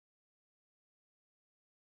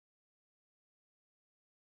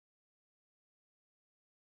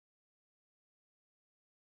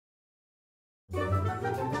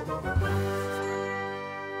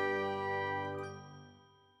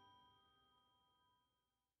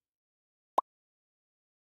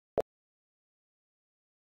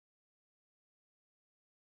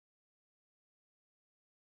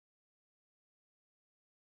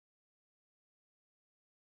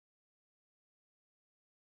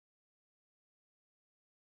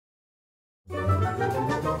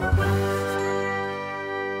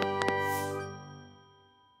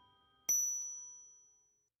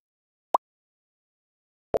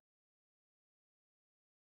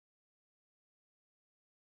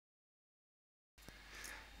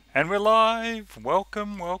And we're live.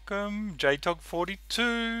 Welcome, welcome,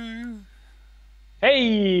 JTOG42.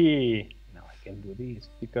 Hey! Now I can do this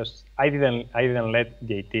because I didn't let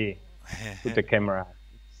JT put the camera.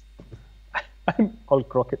 I'm all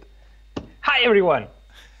crooked. Hi everyone.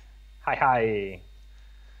 Hi.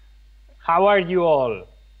 How are you all?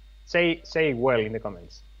 Say well in the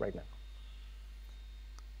comments right now.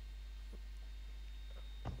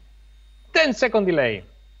 10-second delay.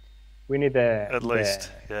 We need At least,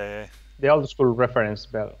 yeah. The old school reference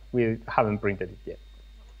bell. We haven't printed it yet.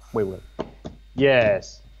 We will.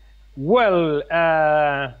 Yes. Well,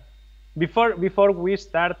 before we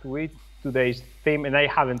start with today's theme, and I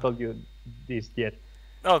haven't told you this yet.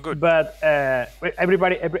 Oh, good. But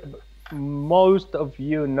most of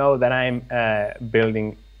you know that I'm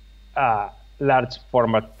building a large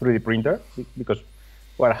format 3D printer because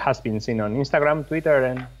what has been seen on Instagram, Twitter,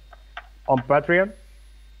 and on Patreon.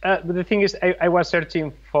 But the thing is, I was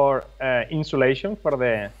searching for insulation for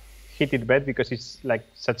the heated bed because it's like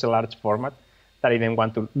such a large format that I didn't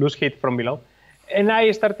want to lose heat from below. And I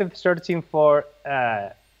started searching for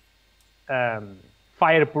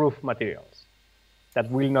fireproof materials that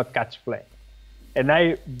will not catch flame. And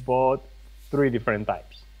I bought 3 different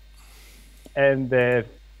types. And the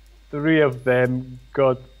 3 of them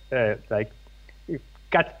got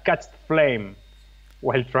catched flame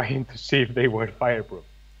while trying to see if they were fireproof.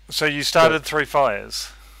 So you started 3 fires?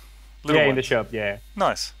 Yeah, in the shop, yeah.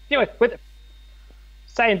 Nice. Anyway, with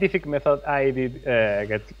scientific method, I did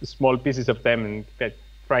get small pieces of them and get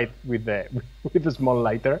fried with a small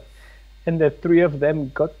lighter, and the 3 of them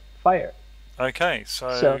got fire. Okay,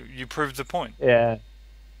 so you proved the point. Yeah.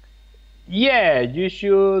 Yeah, you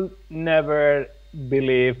should never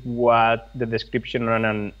believe what the description on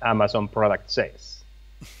an Amazon product says.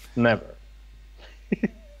 Never.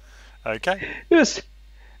 Okay. Yes.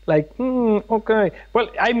 Like, okay. Well,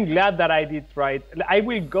 I'm glad that I did try it. I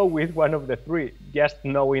will go with one of the 3, just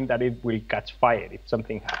knowing that it will catch fire if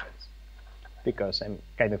something happens. Because I'm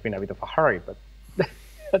kind of in a bit of a hurry, but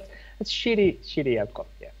that's shitty outcome.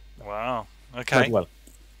 Yeah. Wow. Okay. Well,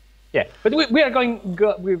 yeah. But we're going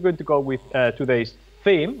to go with today's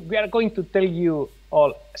theme. We are going to tell you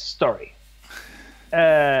all a story.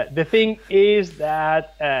 The thing is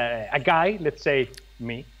that a guy, let's say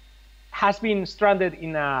me, has been stranded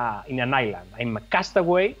in an island. I'm a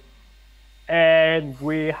castaway, and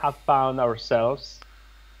we have found ourselves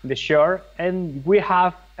in the shore, and we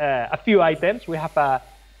have a few items. We have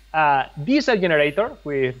a diesel generator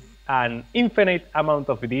with an infinite amount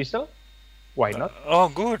of diesel. Why not? Oh,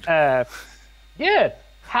 good. Yeah.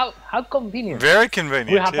 How convenient. Very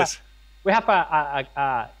convenient. We have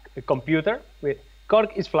a computer with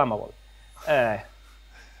cork is flammable.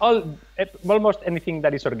 Almost anything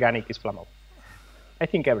that is organic is flammable. I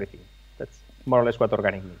think everything. That's more or less what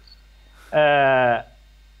organic means.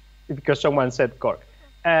 Because someone said cork.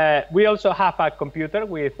 We also have a computer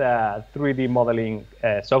with 3D modeling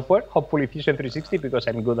software, hopefully Fusion 360, because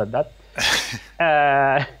I'm good at that.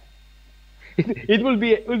 It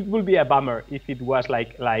will be a bummer if it was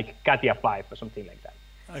like Katia 5 or something like that.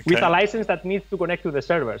 Okay. With a license that needs to connect to the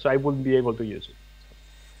server, so I wouldn't be able to use it.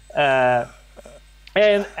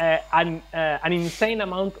 And an insane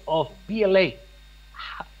amount of PLA.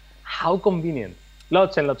 How convenient.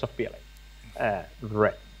 Lots and lots of PLA.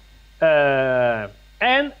 Red.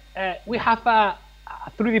 And we have a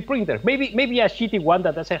 3D printer. Maybe a shitty one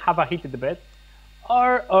that doesn't have a heated bed.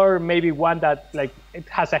 Or maybe one that it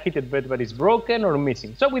has a heated bed but is broken or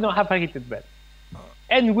missing. So we don't have a heated bed.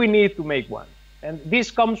 And we need to make one. And this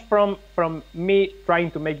comes from me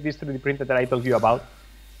trying to make this 3D printer that I told you about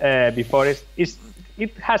before.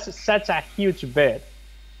 It has such a huge bed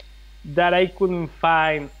that I couldn't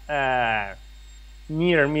find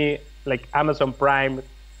near me, like Amazon Prime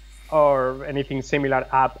or anything similar,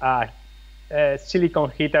 a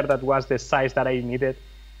silicone heater that was the size that I needed,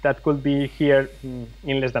 that could be here in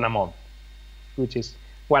less than a month, which is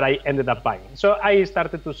what I ended up buying. So I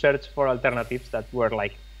started to search for alternatives that were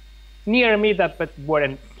like near me but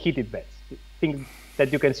weren't heated beds, things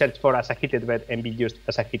that you can search for as a heated bed and be used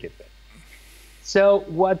as a heated bed. So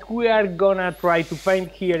what we are gonna try to find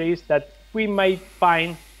here is that we might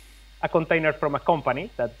find a container from a company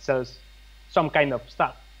that sells some kind of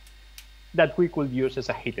stuff that we could use as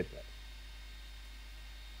a heated bed.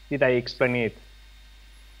 Did I explain it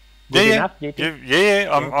good enough, JT? Yeah.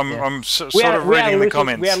 I'm sort of reading the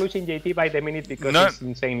comments. We are losing JT by the minute because it's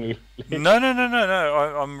insanely late. No.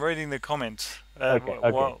 I'm reading the comments. Okay.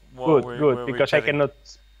 Good. Because I cannot.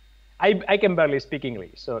 I can barely speak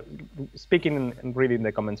English, so speaking and reading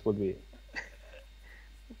the comments would be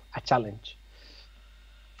a challenge.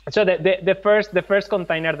 So the first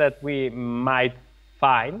container that we might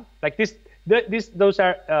find, like those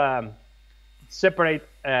are separate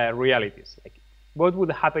realities. Like, what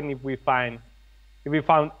would happen if we found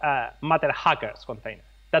a Matter Hackers container?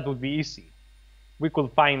 That would be easy. We could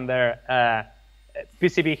find there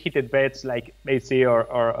PCB heated beds like AC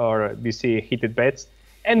or DC heated beds,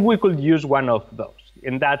 and we could use one of those.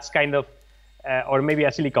 And that's kind of, or maybe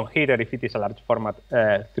a silicon heater if it is a large format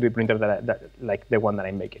 3D printer that like the one that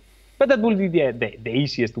I'm making. But that would be the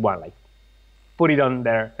easiest one. Like, put it on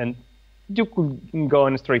there, and you could go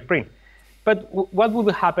on straight print. But what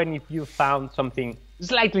would happen if you found something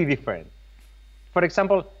slightly different? For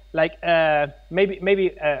example, like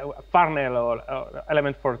maybe Farnell or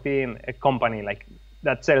Element 14, a company like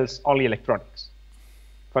that sells only electronics,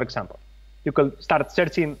 for example. You could start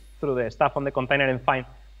searching through the stuff on the container and find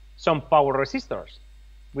some power resistors,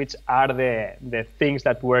 which are the things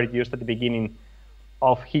that were used at the beginning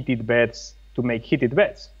of heated beds to make heated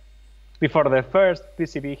beds. Before the first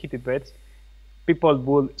PCB heated beds, people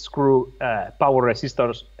would screw power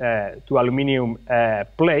resistors to aluminum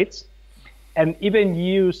plates, and even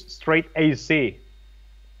use straight AC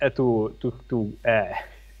to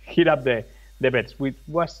heat up the beds, which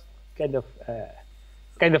was kind of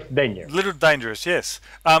dangerous. A little dangerous, yes.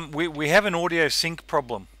 We have an audio sync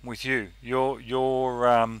problem with you. You're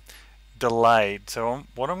delayed. So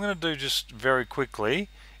what I'm going to do just very quickly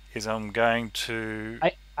is I'm going to...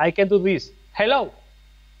 I can do this. Hello.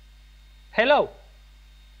 I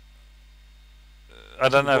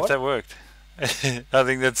don't know if that worked. I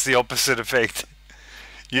think that's the opposite effect.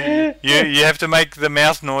 You have to make the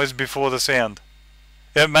mouth noise before the sound.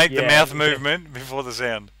 Make the mouth movement before the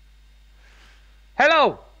sound.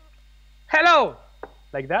 Hello,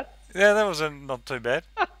 like that. Yeah, that was not too bad.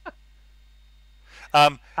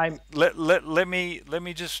 Let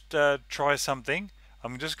me just try something.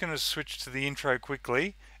 I'm just going to switch to the intro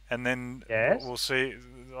quickly, and then we'll see.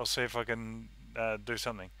 I'll see if I can do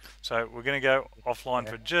something. So we're going to go offline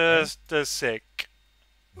for just a sec.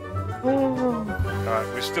 Alright,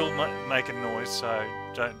 we're still making noise, so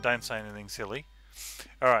don't say anything silly.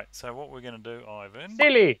 Alright, so what we're going to do, Ivan...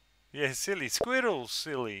 Silly! Yeah, silly. Squirrel,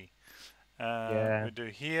 silly. We do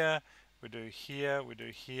here, we do here, we do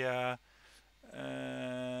here.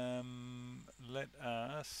 Let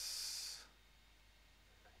us...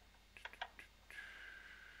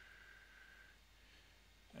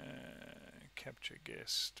 capture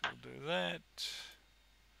guest, we'll do that.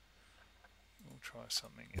 We'll try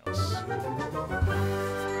something else.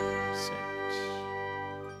 Set.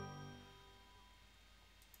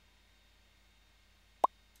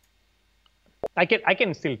 I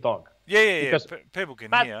can still talk. Yeah. Because people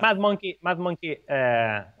can hear. Mad Monkey.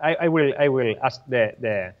 I will ask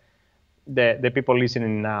the people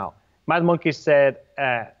listening now. Mad Monkey said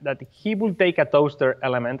that he will take a toaster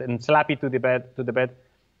element and slap it to the bed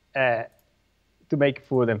to make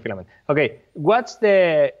food and filament. Okay, what's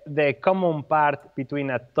the common part between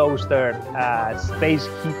a toaster, a space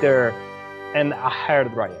heater, and a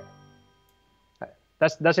hairdryer?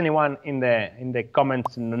 Does anyone in the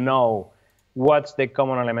comments know what's the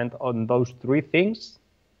common element on those three things?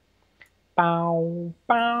 Pow,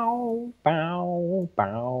 pow, pow,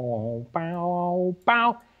 pow, pow,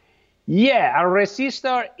 pow. Yeah, a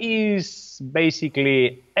resistor is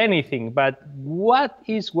basically anything, but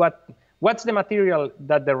what's the material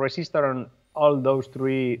that the resistor on all those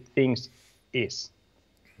three things is?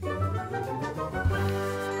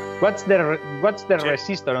 What's the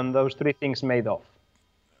resistor on those three things made of?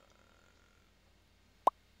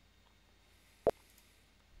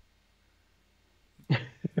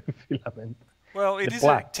 Filament. Well, it is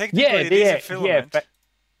technically it is a filament.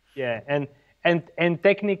 Yeah, and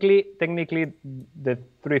technically the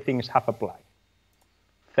three things have applied.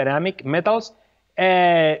 Ceramic, metals.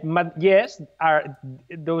 Yes,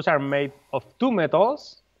 those are made of two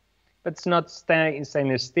metals, but it's not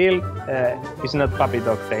stainless steel. It's not puppy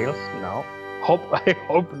dog tails. No, I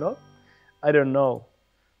hope not. I don't know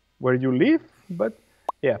where you live, but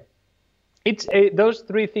yeah. It's those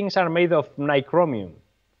three things are made of nichromium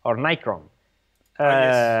or nichrome.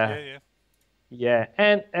 Yes, yeah. Yeah,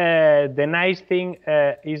 and the nice thing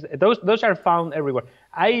is those are found everywhere.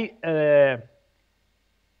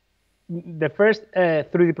 The first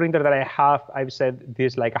 3D printer that I have, I've said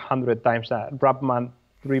this like 100 times, Rapman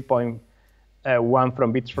 3.1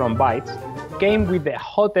 from Bits from Bytes, came with the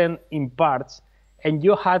hot end in parts, and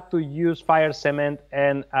you had to use fire cement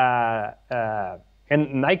and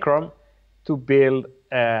nichrome to build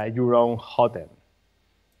your own hot end.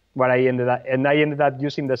 I ended up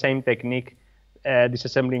using the same technique,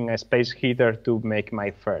 disassembling a space heater to make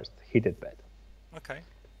my first heated bed. Okay.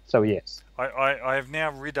 So yes. I have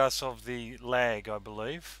now rid us of the lag, I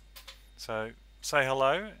believe. So say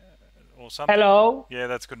hello or something. Hello. Yeah,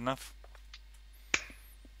 that's good enough.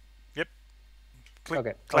 Yep. Click,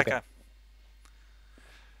 okay. Clicker.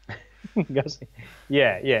 Okay.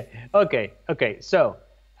 yeah. Okay. So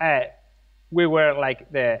we were like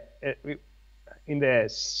in the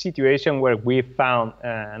situation where we found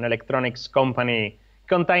an electronics company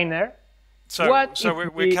container. So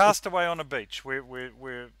we're cast away on a beach. We've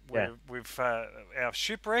our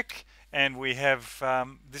shipwreck, and we have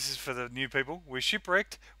this is for the new people. We're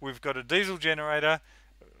shipwrecked. We've got a diesel generator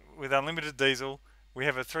with unlimited diesel. We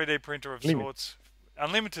have a 3D printer of sorts,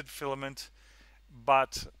 unlimited filament,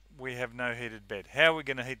 but we have no heated bed. How are we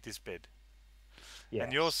going to heat this bed?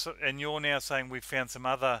 Yes. And you're now saying we've found some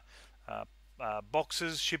other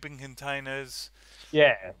boxes, shipping containers,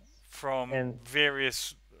 from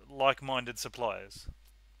various like-minded suppliers.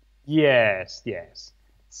 Yes.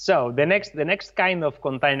 So the next kind of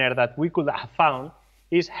container that we could have found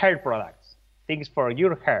is hair products, things for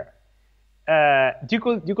your hair. You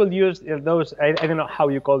could use those. I don't know how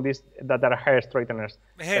you call this. That are hair straighteners.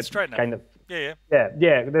 Hair straightener. Kind of. Yeah.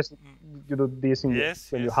 You do this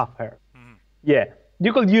when you have hair. Mm-hmm. Yeah.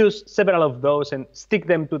 You could use several of those and stick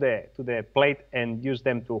them to the plate and use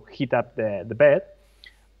them to heat up the bed.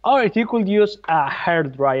 Or you could use a hair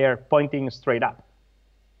dryer pointing straight up.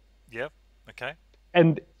 Yep. Okay.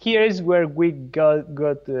 And here is where we get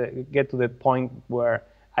to the point where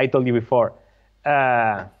I told you before.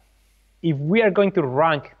 If we are going to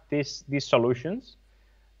rank these solutions,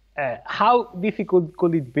 how difficult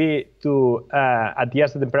could it be to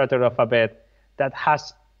adjust the temperature of a bed that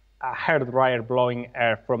has a hair dryer blowing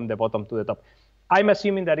air from the bottom to the top? I'm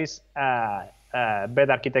assuming that is bed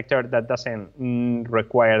architecture that doesn't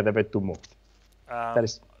require the bed to move. That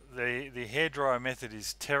is the hair dryer method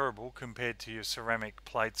is terrible compared to your ceramic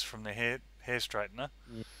plates from the hair straightener.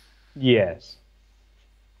 Yes,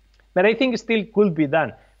 but I think it still could be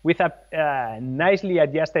done with a nicely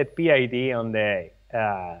adjusted PID on the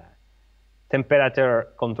temperature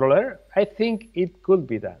controller. I think it could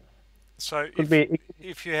be done. So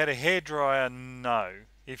if you had a hair dryer, no.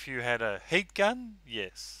 If you had a heat gun,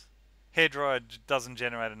 yes. Hair dryer doesn't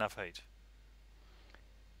generate enough heat.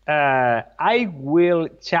 I will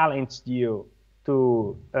challenge you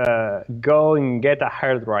to go and get a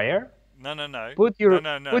hair dryer. No. Put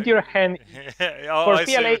your hand.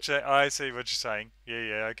 I see what you're saying.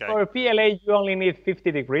 Yeah, okay. For PLA, you only need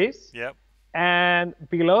 50 degrees. Yep. And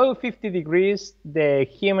below 50 degrees, the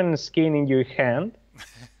human skin in your hand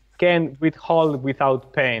can withhold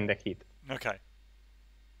without pain the heat. Okay.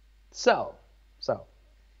 So,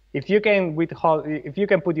 if you can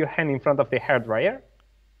put your hand in front of the hair dryer,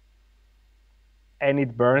 and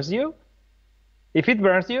it burns you, if it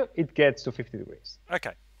burns you, it gets to 50 degrees.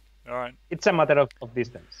 Okay. All right. It's a matter of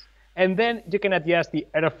distance. And then you can adjust the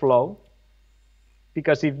airflow,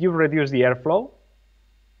 because if you reduce the airflow,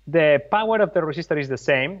 the power of the resistor is the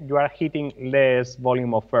same. You are heating less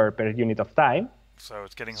volume of air per unit of time. So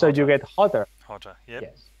it's getting hotter. So you get hotter. Hotter, yep.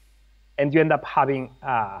 Yes. And you end up having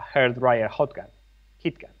a hair dryer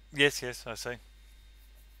heat gun. Yes, I see.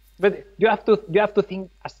 But you have to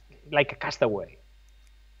think like a castaway.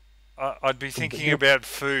 I'd be thinking about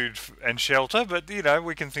food and shelter, but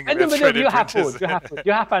we can think about 3D you have printers.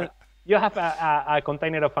 Food. You have a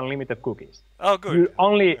container of unlimited cookies. Oh, good.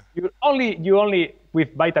 You only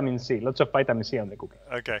with vitamin C, lots of vitamin C on the cookies.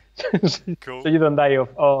 Okay. Cool. So you don't die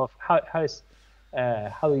of how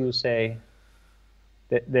do you say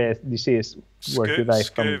the disease where you die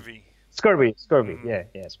from? Scurvy. Mm-hmm.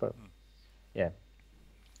 Yeah, scurvy. Yeah.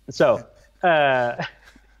 So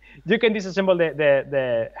you can disassemble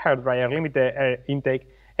the hair dryer, limit the air intake,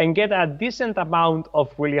 and get a decent amount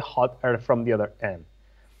of really hot air from the other end.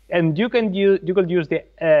 And you could use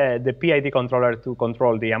the PID controller to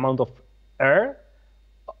control the amount of air,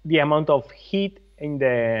 the amount of heat in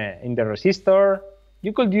the resistor.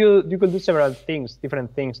 You could do several things,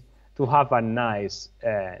 different things, to have a nice,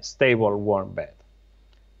 stable, warm bed.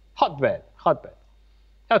 Hotbed.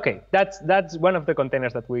 Okay, that's one of the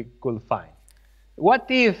containers that we could find. What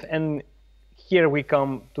if, and here we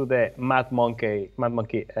come to the Mad Monkey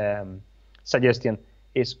suggestion,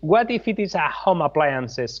 is what if it is a home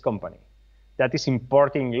appliances company that is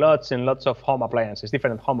importing lots and lots of home appliances,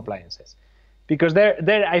 different home appliances? Because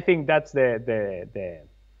there I think that's the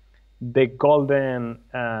golden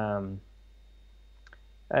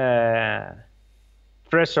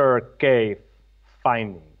treasure cave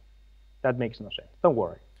finding. That makes no sense. Don't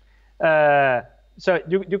worry. So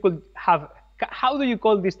you could have. How do you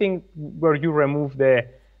call this thing where you remove the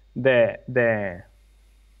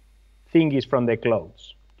thingies from the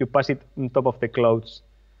clothes? You pass it on top of the clothes.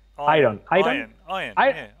 Iron. Yeah,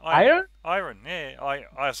 Iron. Yeah,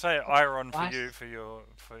 I say iron for you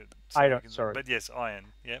for iron. Sorry, but yes, iron.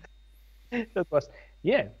 Yeah. that was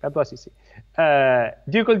easy.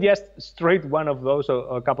 You could just straight one of those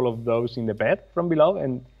or a couple of those in the bed from below,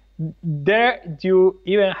 and there you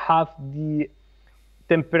even have the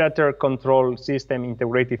temperature control system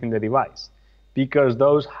integrated in the device, because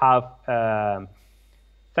those have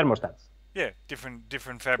thermostats. Yeah,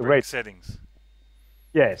 different fabric settings.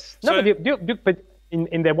 Yes. So, no, but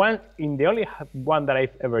in the only one that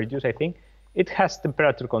I've ever used, I think it has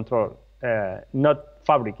temperature control, not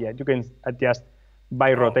fabric yet. You can adjust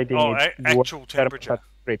by rotating it. Actual temperature.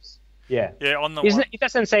 Yeah. Yeah. On the it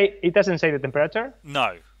doesn't say the temperature.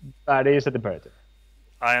 No. But it is a temperature.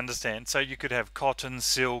 I understand. So you could have cotton,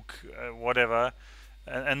 silk, whatever,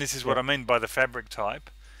 and this is what I mean by the fabric type.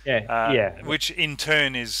 Yeah. Which in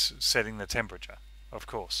turn is setting the temperature, of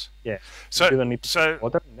course. Yeah. So you don't need to put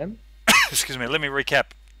water in them. Excuse me. Let me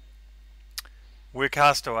recap. We're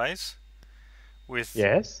castaways with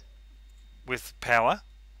power.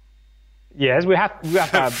 Yes, we have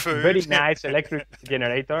a very nice electric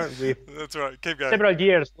generator with that's right. Keep going. Several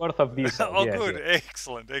years worth of diesel. Oh, good,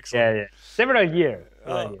 excellent. Yeah. Several years.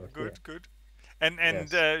 Good.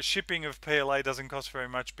 And shipping of PLA doesn't cost very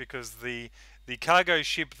much because the cargo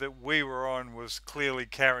ship that we were on was clearly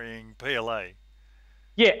carrying PLA.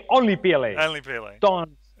 Yeah, only PLA. Only PLA.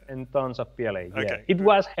 Tons and tons of PLA. Yeah. Okay. It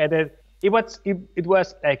was headed. It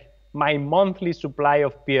was like my monthly supply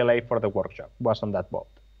of PLA for the workshop was on that boat.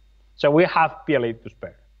 So we have PLA to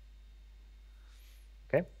spare.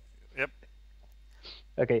 Okay. Yep.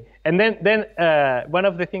 Okay. And then one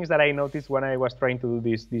of the things that I noticed when I was trying to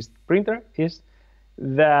do this printer is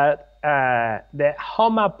that the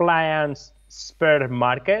home appliance spare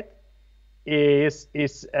market is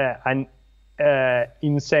an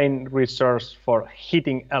insane resource for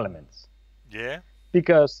heating elements. Yeah.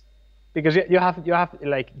 Because you have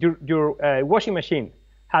like your washing machine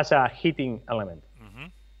has a heating element. Mm-hmm.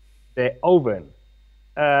 The oven,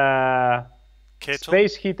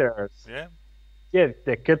 space heaters. Yeah,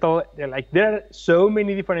 the kettle. There are so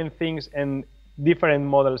many different things, and different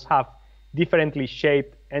models have differently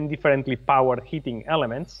shaped and differently powered heating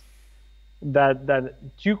elements that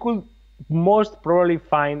you could most probably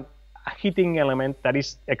find a heating element that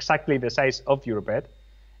is exactly the size of your bed,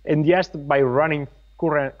 and just by running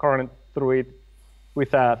current through it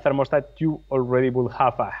with a thermostat, you already will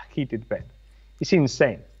have a heated bed. It's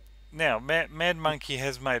insane. Now, Mad Monkey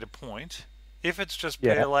has made a point. If it's just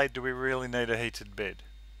PLA, do we really need a heated bed?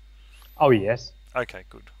 Oh, yes. Okay,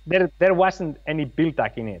 good. There wasn't any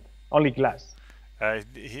built-up in it, only glass.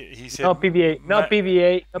 He said... No PVA, no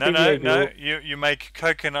PVA, no PVA glue. No, you make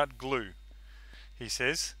coconut glue, he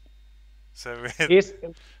says. So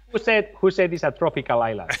who said it's a tropical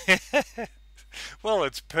island? Well,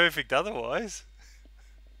 it's perfect otherwise.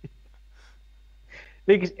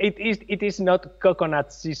 Because it is not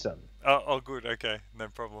coconut season. Oh, good. Okay, no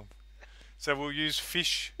problem. So we'll use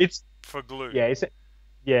fish for glue.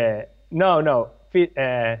 Yeah. No.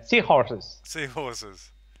 Seahorses. Seahorses.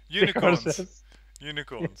 Unicorns.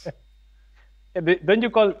 Unicorns. Don't you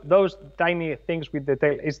call those tiny things with the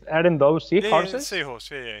tail? Aren't those seahorses? Yeah, seahorse.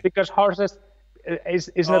 Yeah. Because horses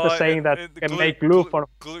is not a saying that can make glue for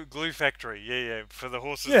glue factory. Yeah. For the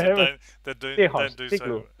horses that don't do so.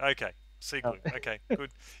 Glue. Okay. Sea glue. Okay,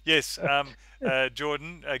 good. Yes,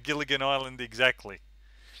 Jordan, Gilligan Island, exactly.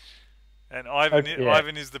 And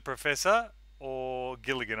Ivan is the professor, or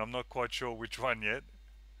Gilligan. I'm not quite sure which one yet.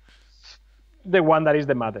 The one that is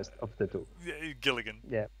the maddest of the two. Yeah, Gilligan.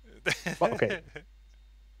 Yeah. Okay.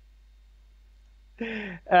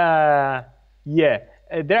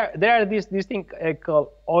 There are these thing called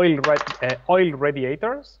oil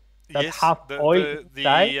radiators that have oil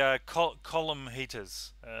the column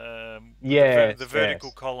heaters. The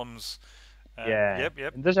vertical columns. Yep.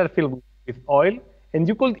 And those are filled with oil, and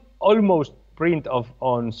you could almost print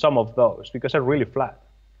on some of those because they're really flat.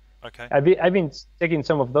 Okay. I've been checking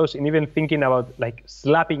some of those and even thinking about like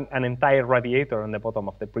slapping an entire radiator on the bottom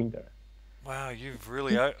of the printer. Wow, you've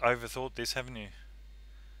really overthought this, haven't you?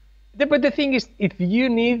 But the thing is, if you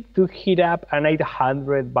need to heat up an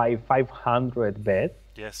 800 by 500 bed,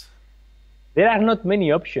 yes, there are not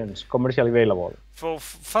many options commercially available. Well,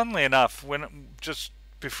 funnily enough, just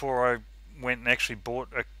before I went and actually bought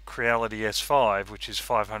a Creality S5, which is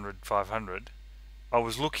 500/500, I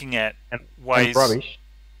was looking at ways. And rubbish.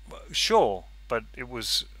 Sure, but it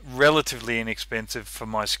was relatively inexpensive for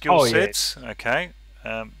my skill sets. Yeah. Okay,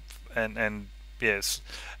 and yes,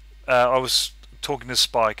 I was talking to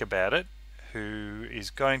Spike about it, who is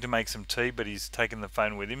going to make some tea, but he's taken the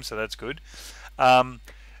phone with him, so that's good.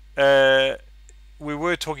 We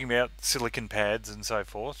were talking about silicon pads and so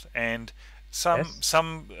forth, and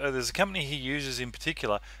there's a company he uses in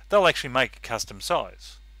particular. They'll actually make a custom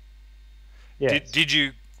size. Yes. Did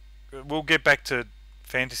you? We'll get back to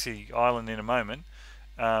Fantasy Island in a moment.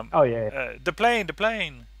 The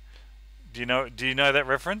plane. Do you know that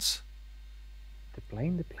reference? The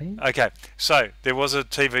plane. Okay, so there was a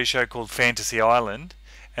TV show called Fantasy Island,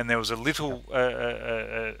 and there was a little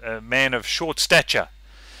a man of short stature,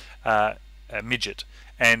 a midget,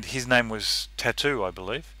 and his name was Tattoo, I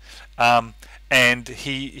believe, and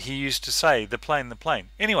he used to say the plane.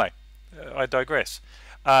 Anyway, I digress.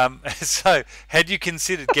 So, had you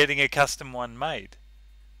considered getting a custom one made?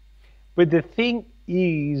 But the thing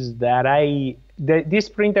is that this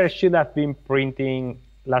printer should have been printing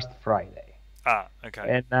last Friday. Ah, okay.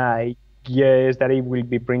 And I guess that it will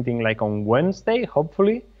be printing like on Wednesday,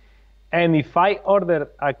 hopefully. And if I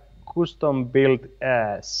order a custom-built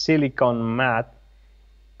silicon mat,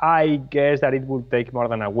 I guess that it will take more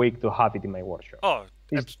than a week to have it in my workshop. Oh,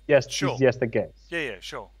 it's just a guess. Yeah,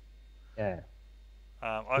 sure. Yeah.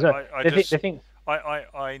 I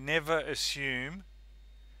never assume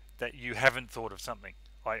that you haven't thought of something.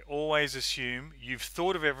 I always assume you've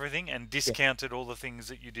thought of everything and discounted all the things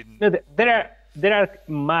that you didn't. No, there are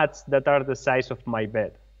mats that are the size of my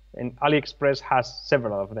bed, and AliExpress has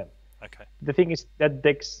several of them. Okay. The thing is that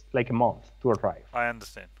takes like a month to arrive. I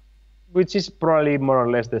understand. Which is probably more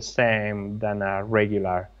or less the same than a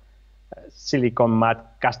regular silicone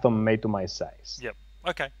mat custom made to my size. Yep.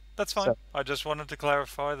 Okay, that's fine. So, I just wanted to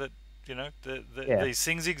clarify that these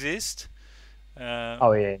things exist. But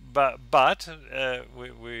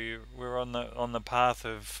we're on the path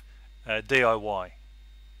of DIY.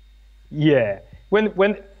 Yeah.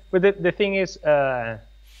 But the thing is,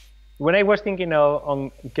 when I was thinking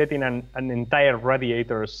on getting an entire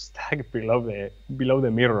radiator stacked below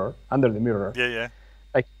the mirror, under the mirror. Yeah.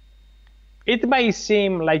 Like, it might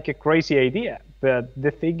seem like a crazy idea, but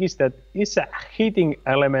the thing is that it's a heating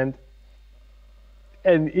element,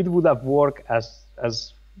 and it would have worked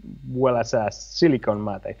as well as a silicone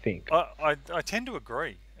mat, I think. I tend to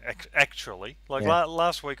agree, actually. Like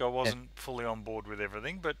last week I wasn't fully on board with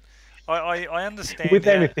everything, but I understand with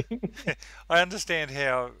anything. I understand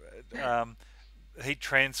how heat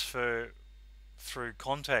transfer through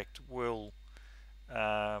contact will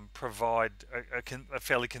provide a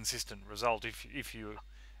fairly consistent result if you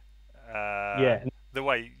the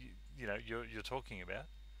way you're talking about.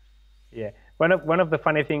 Yeah, one of the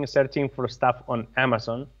funny things searching for stuff on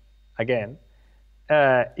Amazon, again,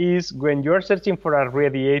 is when you're searching for a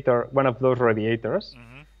radiator, one of those radiators,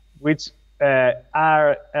 which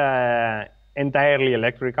are entirely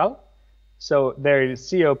electrical. So their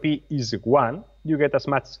COP is 1. You get as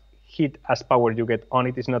much heat as power you get on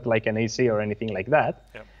it. It's not like an AC or anything like that.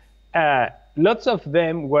 Yep. Lots of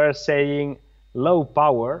them were saying low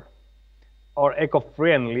power or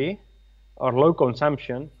eco-friendly or low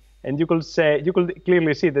consumption. And you could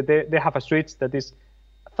clearly see that they have a switch that is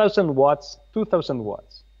 1,000 watts, 2,000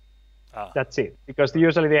 watts. That's it. Because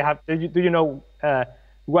usually they have. Do you know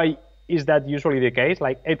why is that usually the case?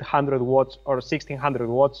 Like 800 watts or 1,600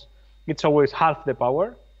 watts, it's always half the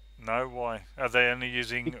power. No, why? Are they only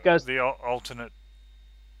using the alternate?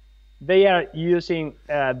 They are using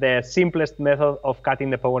the simplest method of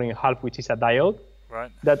cutting the power in half, which is a diode.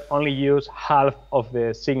 Right. That only use half of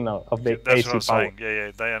the signal of the AC power. That's what I was saying.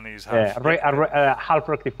 Yeah, they only use half. A half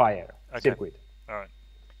rectifier circuit. All right.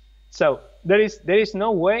 So there is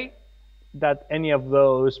no way that any of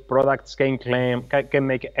those products can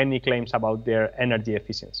make any claims about their energy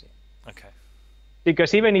efficiency. Okay.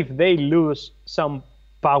 Because even if they lose some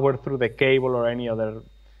power through the cable or any other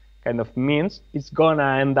kind of means, it's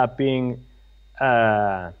gonna end up being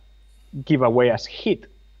giveaway as heat,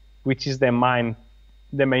 which is the main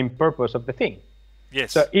purpose of the thing.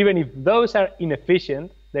 Yes. So even if those are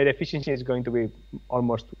inefficient, their efficiency is going to be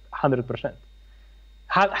almost 100%.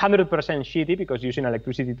 100% shitty, because using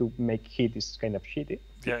electricity to make heat is kind of shitty.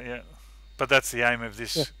 Yeah. But that's the aim of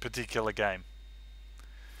this particular game.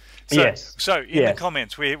 Yes. So in the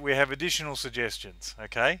comments, we have additional suggestions.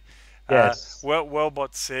 Okay. Yes.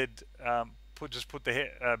 Wellbot said, just put the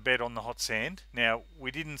bed on the hot sand. Now,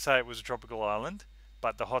 we didn't say it was a tropical island,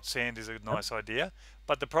 but the hot sand is a nice idea.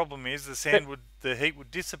 But the problem is the heat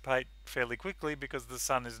would dissipate fairly quickly because the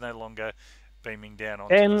sun is no longer beaming down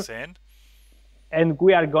onto the sand. And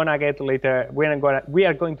we are gonna get later. We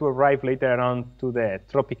are going to arrive later on to the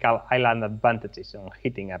tropical island advantages on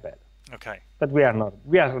heating a bed. Okay. But we are not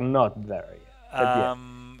there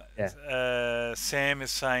yet. Sam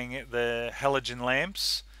is saying the halogen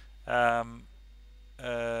lamps. That's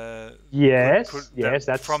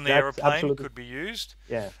from the aeroplane could be used.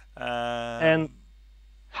 Yeah. And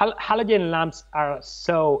halogen lamps are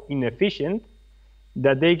so inefficient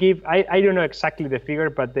that they give, I don't know exactly the figure,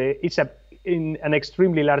 but it's in an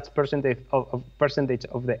extremely large percentage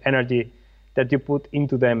of the energy that you put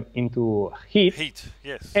into them into heat. Heat,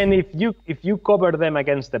 yes. And if you cover them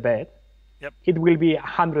against the bed, it will be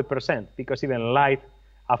 100%, because even light,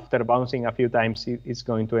 after bouncing a few times, is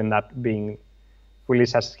going to end up being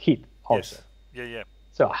released as heat also. Yes. Yeah.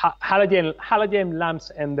 So halogen lamps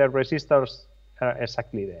and the resistors are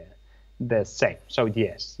exactly the same. So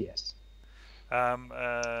yes.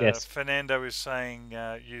 Fernando is saying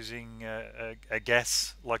using a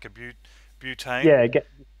gas like a butane. Yeah,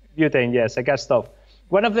 butane, yes, a gas stove.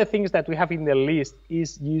 One of the things that we have in the list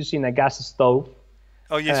is using a gas stove.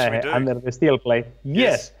 Oh, yes, we do. Under the steel plate.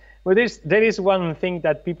 Yes. But there is one thing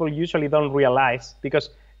that people usually don't realize, because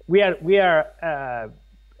we are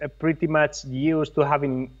pretty much used to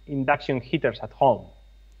having induction heaters at home.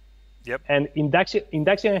 Yep. And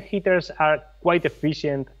induction heaters are quite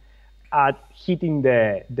efficient at heating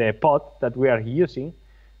the pot that we are using.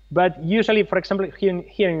 But usually, for example,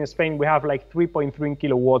 here in Spain, we have like 3.3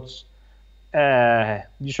 kilowatts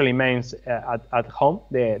usually means at home.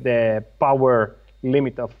 The power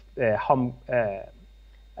limit of home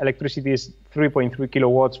electricity is 3.3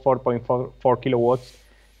 kilowatts, 4.4 kilowatts.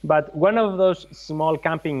 But one of those small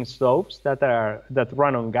camping stoves that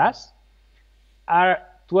run on gas are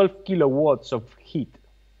 12 kilowatts of heat.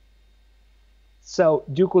 So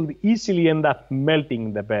you could easily end up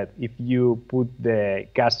melting the bed if you put the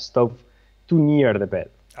gas stove too near the bed.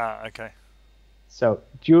 Okay. So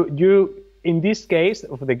you in this case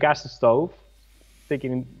of the gas stove,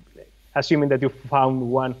 assuming that you found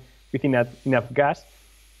one with enough gas,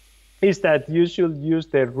 is that you should use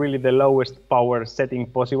the lowest power setting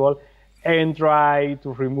possible and try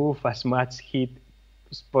to remove as much heat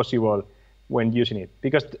as possible when using it,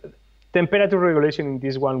 because temperature regulation in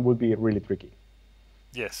this one would be really tricky.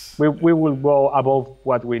 Yes. We will go above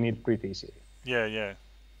what we need pretty easily. Yeah.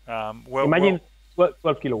 Imagine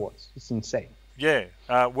 12 kilowatts. It's insane. Yeah.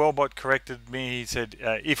 Wellbot corrected me. He said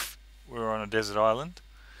if we were on a desert island,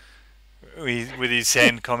 with his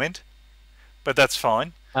sand comment, but that's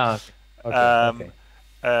fine. Okay.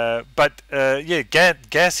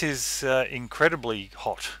 Gas is incredibly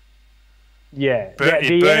hot. Yeah.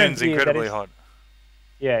 It burns incredibly hot.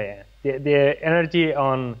 Yeah. The energy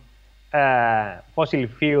on fossil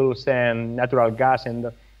fuels and natural gas,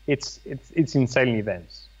 and it's insanely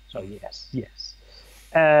dense. So yes.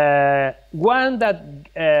 One that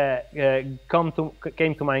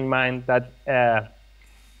came to my mind that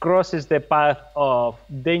crosses the path of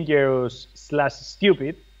dangerous /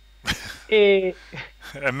 stupid.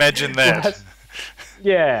 Imagine that.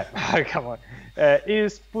 Come on.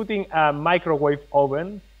 Is putting a microwave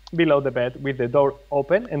oven below the bed with the door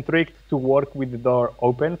open and tricked to work with the door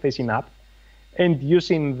open facing up, and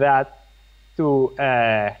using that to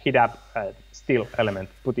heat up a steel element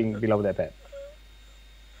putting below the bed.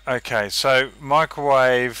 Okay, so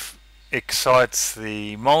microwave excites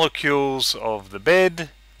the molecules of the bed,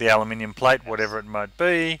 the aluminium plate, whatever it might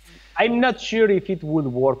be. I'm not sure if it would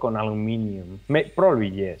work on aluminium. Probably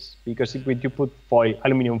yes, because if you put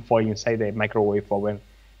aluminium foil inside the microwave oven,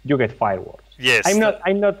 you get fireworks. Yes.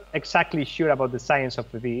 I'm not exactly sure about the science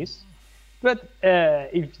of this, but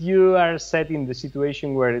if you are set in the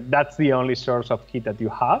situation where that's the only source of heat that you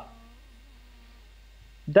have,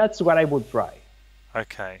 that's what I would try.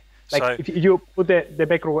 Okay. Like, so if you put the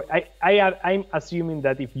microwave, I'm assuming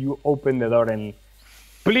that if you open the door, and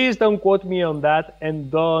please don't quote me on that, and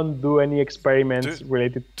don't do any experiments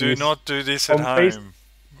related to this. Do not do this at home.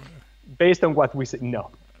 Based on what we said,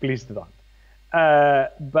 no, please don't.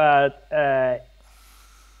 But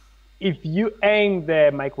if you aim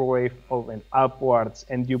the microwave oven upwards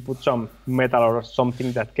and you put some metal or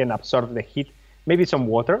something that can absorb the heat, maybe some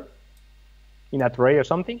water in a tray or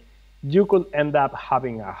something, you could end up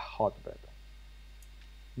having a hot bed.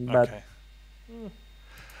 But okay.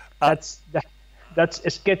 that's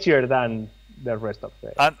sketchier than the rest of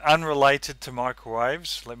the. Unrelated to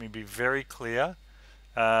microwaves, let me be very clear.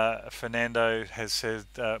 Fernando has said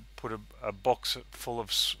put a box full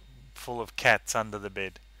of cats under the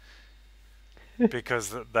bed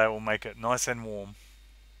because they will make it nice and warm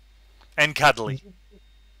and cuddly.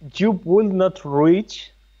 You will not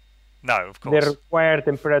reach No, of the course. required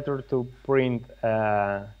temperature to print.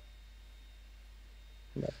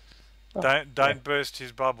 Don't burst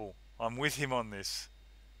his bubble. I'm with him on this.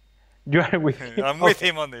 You are with him? I'm with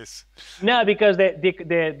him on this. No, because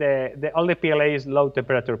the all the PLA is low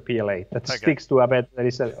temperature PLA that sticks to a bed that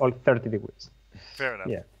is all 30 degrees. Fair enough.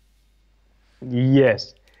 Yeah.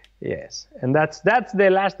 Yes. Yes. And that's the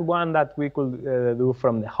last one that we could do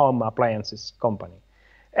from the home appliances company.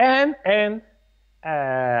 And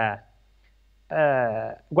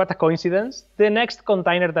what a coincidence! The next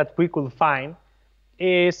container that we could find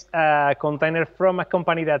is a container from a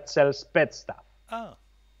company that sells pet stuff. Oh.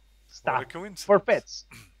 Stuff for pets.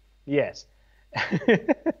 Yes.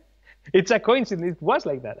 It's a coincidence. It was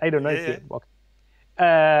like that. I don't know if it worked.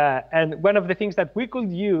 And one of the things that we could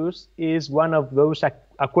use is one of those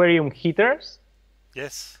aquarium heaters.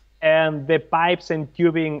 Yes. And the pipes and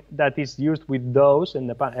tubing that is used with those and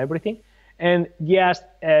everything. And just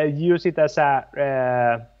use it as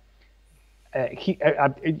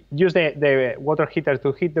use the water heater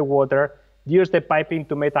to heat the water, use the piping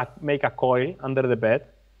to make a coil under the bed,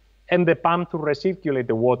 and the pump to recirculate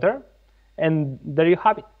the water, and there you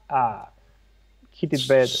have it, heated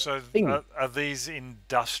bed. So are these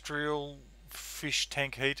industrial fish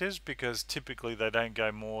tank heaters? Because typically they don't go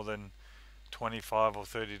more than 25 or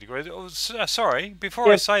 30 degrees. Oh, sorry, before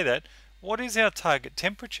I say that, what is our target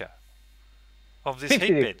temperature of this heat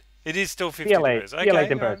degrees. bed? It is still 50 PLA, degrees. Okay, PLA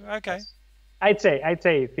temperature. Okay. Yes. I'd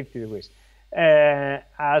say 50 degrees.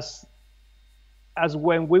 As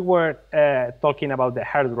when we were talking about the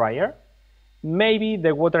hair dryer, maybe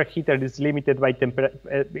the water heater is limited by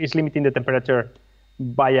is limiting the temperature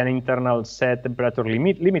by an internal set temperature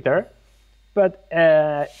limiter. But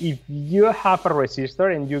if you have a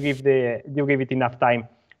resistor and you give it enough time,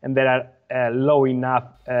 and there are low enough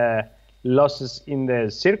losses in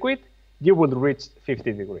the circuit, you will reach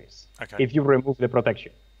 50 degrees. Okay. If you remove the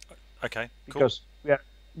protection. Okay. Cool. Because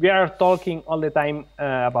we are talking all the time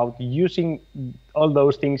about using all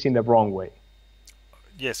those things in the wrong way.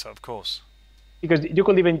 Yes, of course. Because you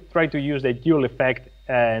could even try to use the Joule effect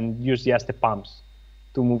and use just the pumps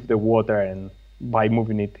to move the water and by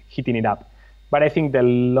moving it, heating it up. But I think the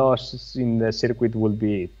losses in the circuit will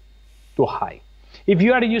be too high. If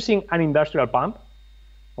you are using an industrial pump,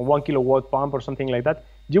 a 1 kilowatt pump or something like that,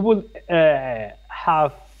 you will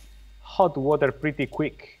have hot water pretty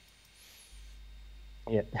quick.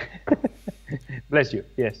 Yeah. Bless you.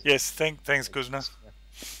 Yes. Yes. Thanks, Kuzna.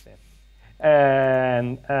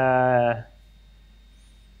 And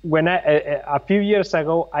when a few years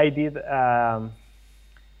ago, I did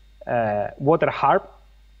water harp,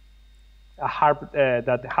 a harp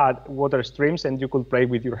that had water streams, and you could play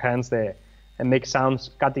with your hands there and make sounds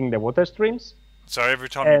cutting the water streams. So every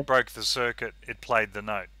time you broke the circuit, it played the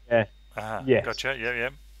note. Yeah. Yes. Gotcha. Yeah.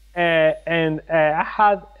 And I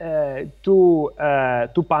had two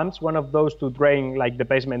pumps, one of those to drain like the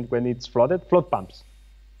basement when it's flooded, flood pumps.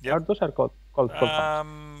 Yep. Those are called flood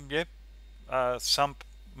pumps. Yep. Sump,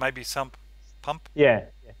 maybe sump pump. Yeah.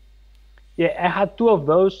 I had two of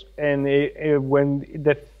those, and when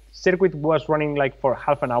the circuit was running like for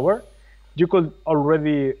half an hour, you could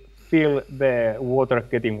already feel the water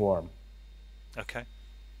getting warm. Okay.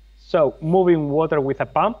 So moving water with a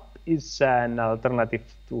pump is an alternative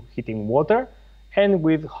to heating water, and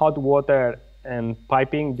with hot water and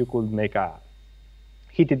piping, you could make a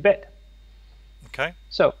heated bed. Okay.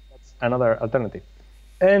 So that's another alternative.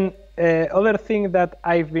 And other thing that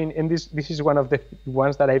I've been, and this is one of the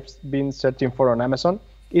ones that I've been searching for on Amazon,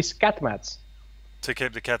 is cat mats. To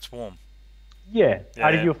keep the cats warm. Yeah.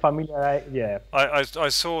 Are you familiar? Yeah. I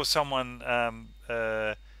saw someone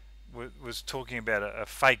was talking about a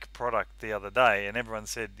fake product the other day, and everyone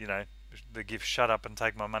said, the GIF "shut up and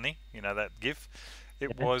take my money." That GIF.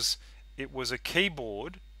 It was a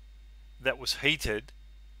keyboard that was heated,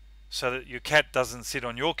 so that your cat doesn't sit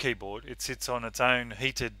on your keyboard; it sits on its own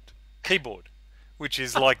heated keyboard, which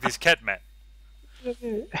is like this cat mat.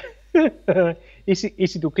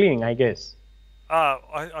 Easy to clean, I guess.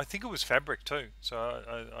 I think it was fabric too. So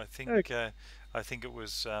I think I think it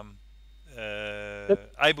was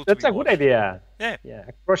able to. That's a good idea. Yeah. Yeah.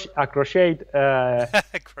 A crocheted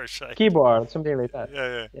crochet keyboard, something like that.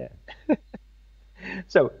 Yeah.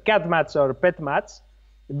 So cat mats or pet mats,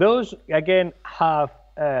 those again have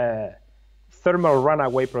thermal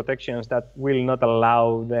runaway protections that will not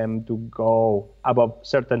allow them to go above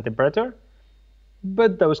certain temperature,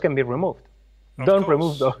 but those can be removed. Of Don't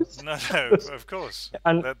remove course. those. No, no, of course.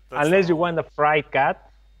 That's Unless the you whole... want a fried cat,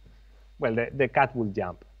 well, the cat will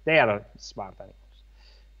jump. They are smart animals.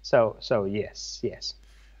 So yes.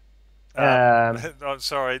 I'm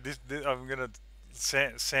sorry. I'm gonna.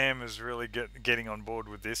 Sam is really getting on board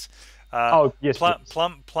with this. Oh yes, please.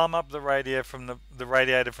 Plumb up the radiator from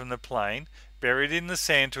the plane. Bury it in the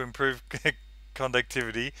sand to improve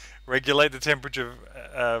conductivity. Regulate the temperature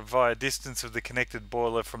via distance of the connected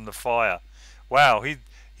boiler from the fire. Wow,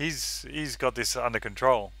 he's got this under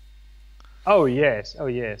control. Oh yes.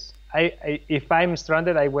 If I'm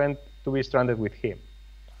stranded, I want to be stranded with him.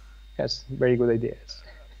 Has very good ideas.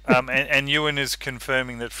 And Ewan is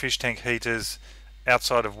confirming that fish tank heaters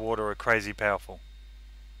outside of water are crazy powerful.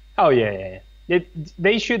 Oh yeah.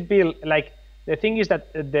 They should be like, the thing is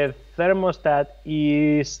that the thermostat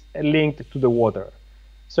is linked to the water.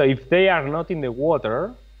 So if they are not in the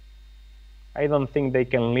water, I don't think they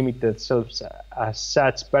can limit themselves as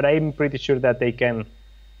such, but I'm pretty sure that they can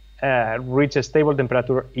reach a stable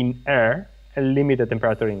temperature in air and limit the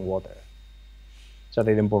temperature in water, so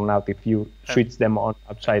they don't burn out if you switch them on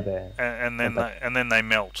outside the. And then they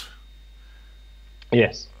melt.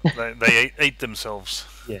 Yes. They eat themselves.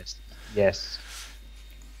 Yes. Yes.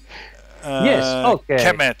 Okay.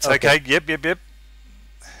 Cat mats. Okay. Yep.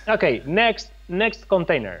 Okay. Next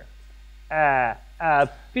container. A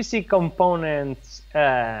PC components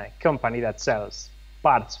company that sells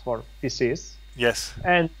parts for PCs. Yes.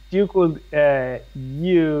 And you could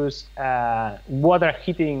use water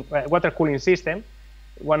cooling system,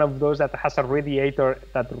 one of those that has a radiator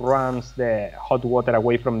that runs the hot water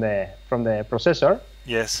away from the processor.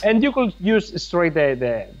 Yes. And you could use straight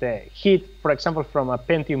the heat, for example, from a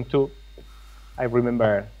Pentium 2. I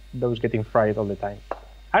remember those getting fried all the time.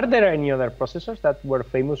 Are there any other processors that were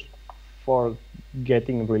famous for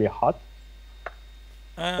getting really hot?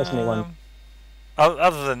 Does anyone?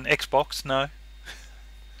 Other than Xbox, no.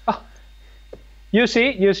 Oh. You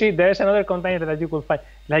see, there's another container that you could find.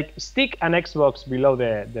 Like, stick an Xbox below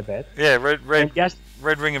the bed. Yeah, red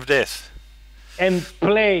ring of death. And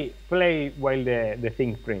play while the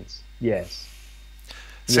thing prints. Yes.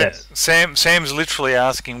 Yes. Sam's literally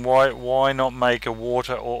asking why not make a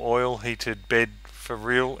water or oil heated bed for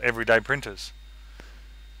real everyday printers.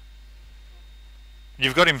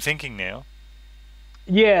 You've got him thinking now.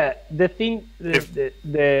 Yeah, the thing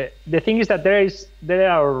the thing is that there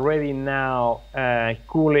are already now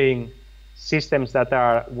cooling systems that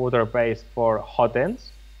are water based for hot ends.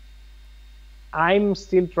 I'm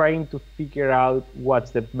still trying to figure out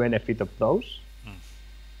what's the benefit of those,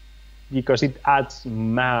 because it adds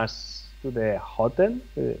mass to the hot end,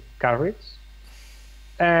 the carriage.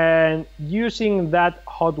 And using that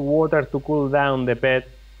hot water to cool down the bed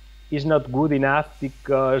is not good enough,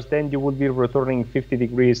 because then you would be returning 50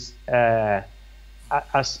 degrees, as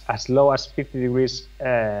low as 50 degrees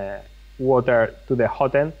water to the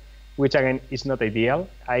hot end, which again is not ideal.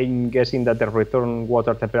 I'm guessing that the return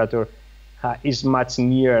water temperature is much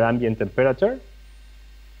near ambient temperature.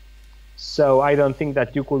 So I don't think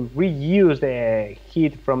that you could reuse the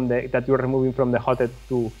heat that you're removing from the hot end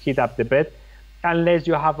to heat up the bed, unless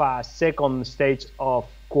you have a second stage of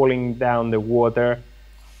cooling down the water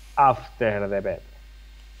after the bed.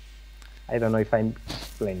 I don't know if I'm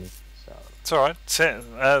explaining. So it's all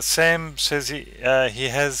right. Sam says he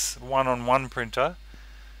has one-on-one printer.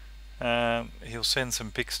 He'll send some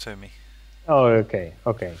pics to me. Oh, okay.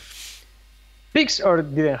 Pics or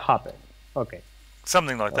didn't happen? Okay.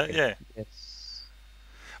 Something like that, yeah. Yes.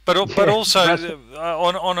 But also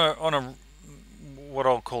on a what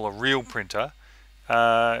I'll call a real printer,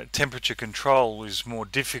 temperature control is more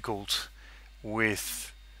difficult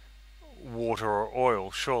with water or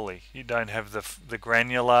oil. Surely you don't have the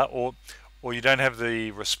granular or you don't have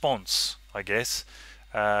the response, I guess.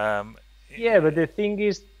 Yeah, but the thing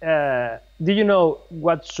is, do you know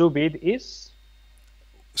what sous vide is?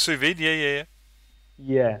 Sous vide, yeah.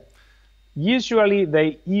 Yeah. Usually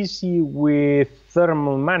the issue with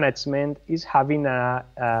thermal management is having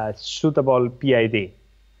a suitable PID.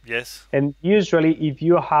 Yes. And usually if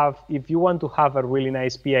you want to have a really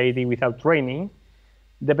nice PID without training,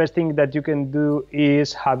 the best thing that you can do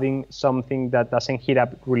is having something that doesn't heat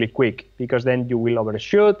up really quick, because then you will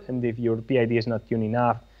overshoot, and if your PID is not tuned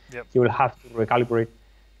enough, you will have to recalibrate.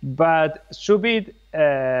 But sous vide,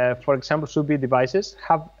 for example, sous vide devices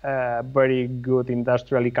have very good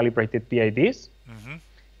industrially calibrated PIDs,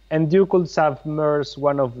 and you could submerge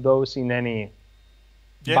one of those in any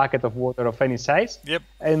bucket of water of any size. Yep.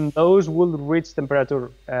 And those will reach temperature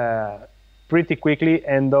pretty quickly,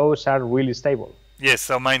 and those are really stable. Yes,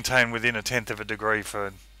 they'll maintain within 1/10 of a degree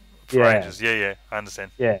for ages. Yeah, I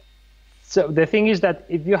understand. Yeah. So the thing is that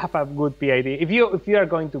if you have a good PID, if you are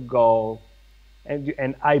going to go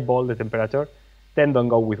and eyeball the temperature, then don't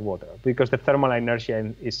go with water, because the thermal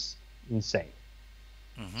inertia is insane.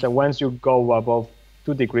 So once you go above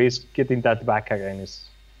 2 degrees, getting that back again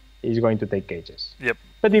is going to take ages. Yep.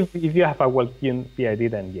 But if you have a well-tuned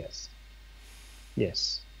PID, then yes.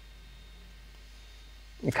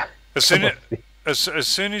 As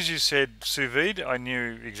soon as you said sous vide, I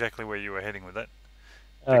knew exactly where you were heading with that.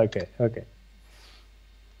 Okay.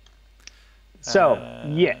 So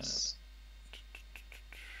yes,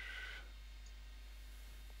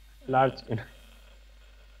 large.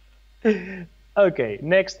 Okay,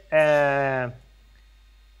 next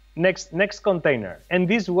container, and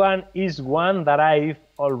this one is one that I've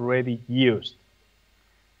already used.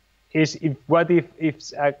 If it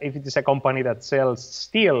is a company that sells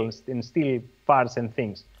steel parts and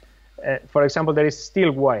things. For example, there is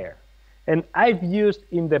steel wire, and I've used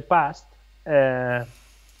in the past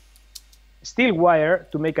steel wire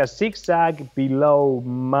to make a zigzag below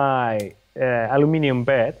my aluminum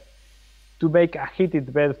bed, to make a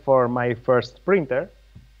heated bed for my first printer.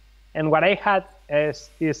 And what I had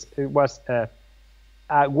was a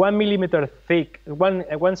 1 millimeter thick,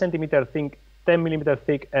 1 centimeter thick, 10 millimeter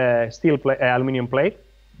thick aluminum plate,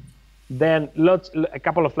 then a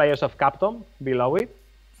couple of layers of Kapton below it,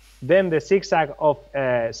 then the zigzag of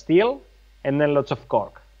steel, and then lots of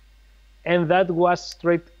cork. And that was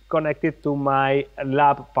straight connected to my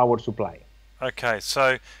lab power supply. Okay,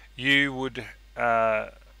 so you would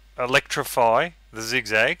electrify the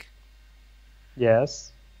zigzag.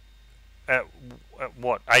 Yes. At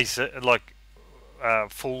what?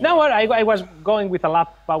 Full? No, I was going with a lab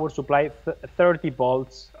power supply, 30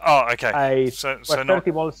 volts. Oh, okay. So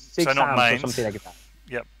 30 volts, 6 amps or something like that.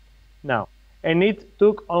 Yep. No. And it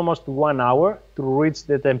took almost 1 hour to reach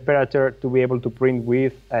the temperature to be able to print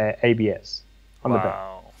with ABS on the bed.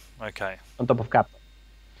 Okay. On top of Kapton.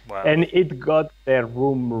 Wow. And it got the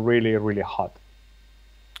room really, really hot.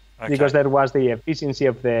 Okay. Because that was the efficiency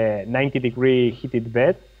of the 90-degree heated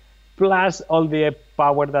bed, plus all the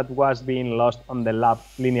power that was being lost on the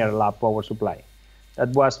linear lab power supply. That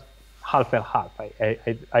was half and half,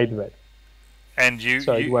 I'd bet. And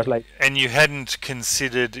it was like, and you hadn't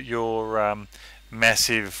considered your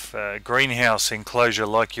massive greenhouse enclosure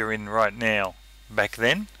like you're in right now back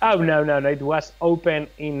then? Oh, no. It was open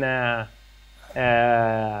in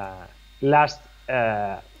last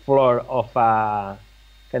floor of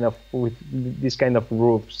kind of with this kind of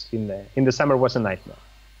roofs in the summer was a nightmare.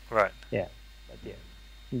 Right. Yeah. But yeah.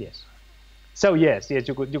 Yes. So yes,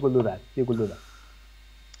 you could do that.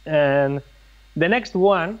 And the next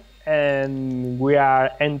one, and we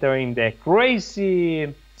are entering the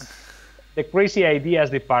crazy ideas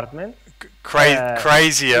department.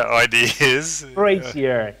 Crazier ideas.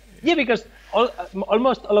 Crazier. Yeah, because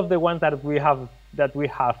almost all of the ones that we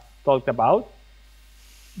have talked about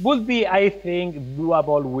would be, I think,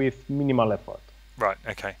 doable with minimal effort. Right.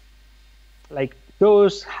 Okay. Like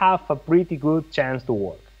those have a pretty good chance to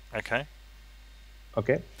work. Okay.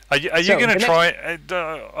 Okay. Are you going to try?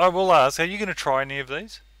 I will ask. Are you going to try any of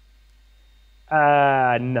these?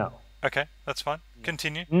 No. Okay, that's fine.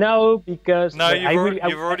 Continue. No, because no,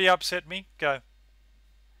 you've already upset me. Go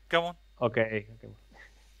on. Okay.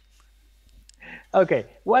 Okay.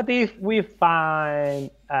 What if we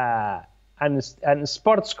find a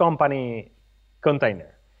sports company container,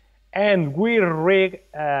 and we rig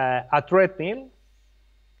a treadmill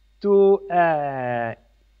to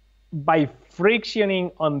by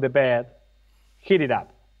frictioning on the bed, heat it up?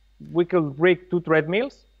 We could rig 2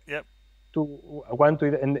 treadmills. Yep.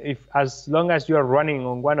 And as long as you are running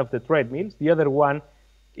on one of the treadmills, the other one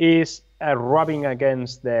is rubbing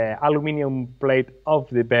against the aluminum plate of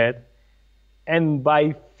the bed, and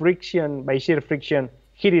by sheer friction,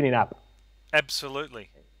 heating it up. Absolutely.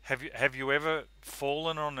 Have you ever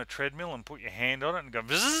fallen on a treadmill and put your hand on it and go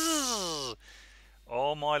bzzz?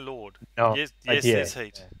 Oh my lord! No. Yes, there's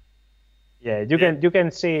heat. Yeah, you can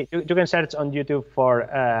see, you can search on YouTube for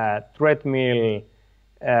treadmill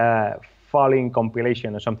falling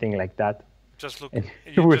compilation or something like that. Just look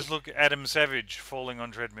Adam Savage falling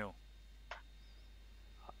on treadmill.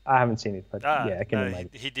 I haven't seen it, but yeah, I can imagine.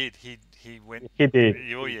 He did. He went. He did.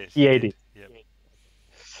 Oh yes. He ate it. Yep.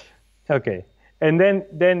 Okay, and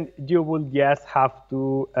then you will just have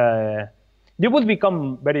to you will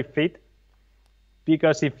become very fit,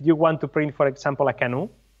 because if you want to print, for example, a canoe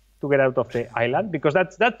to get out of the island, because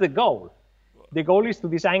that's the goal. the goal is to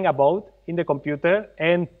design a boat in the computer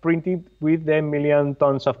and print it with the million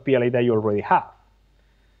tons of PLA that you already have.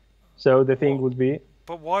 So the thing would be.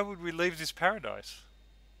 But why would we leave this paradise?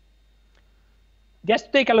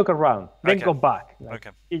 Just take a look around, then go back.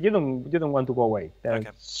 Okay. You don't want to go away. There's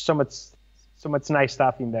so much nice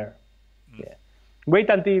stuff in there. Yeah. Wait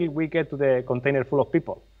until we get to the container full of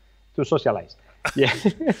people to socialize. Yeah.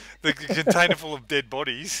 The container full of dead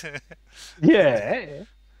bodies. Yeah.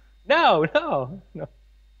 No.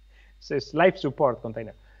 So it's life support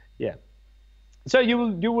container. Yeah. So you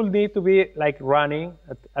will need to be like running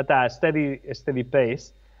at a steady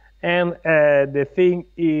pace, and the thing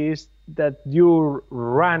is that your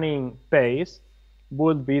running pace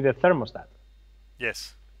would be the thermostat.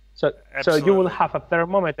 Yes. So you will have a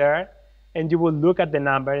thermometer, and you will look at the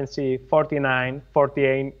number and see 49,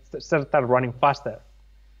 48, start running faster.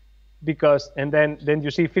 And then you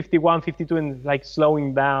see 51, 52, and like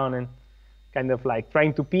slowing down and kind of like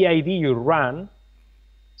trying to PID your run,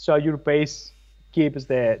 so your pace keeps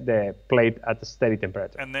the plate at a steady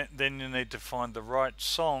temperature. And then you need to find the right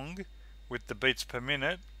song with the beats per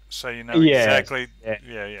minute, so you know exactly. Yeah.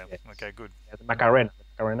 Yes. Okay, good. Yeah, the Macarena,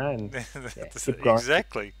 and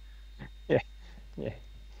exactly. Yeah.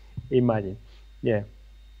 Imagine. Yeah.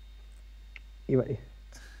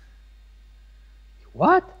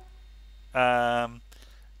 What?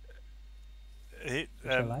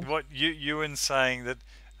 What Ewan saying that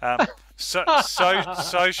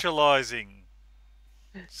socializing.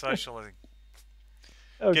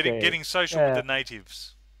 Okay. Getting social with the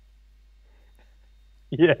natives.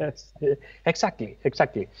 Yes, exactly.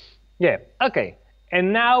 Yeah. Okay.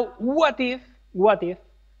 And now, what if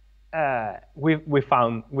we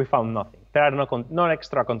found nothing? There are no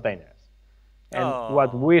extra containers, and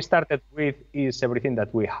what we started with is everything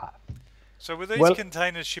that we have. So were these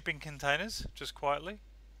containers shipping containers, just quietly?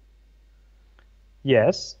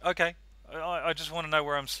 Yes. Okay. I just want to know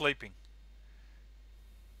where I'm sleeping.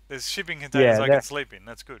 There's shipping containers I can sleep in.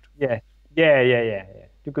 That's good. Yeah.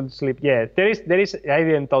 You could sleep. Yeah, there is. I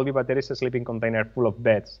didn't tell you, but there is a sleeping container full of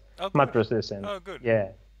beds, mattresses, and good. Yeah.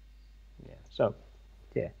 So,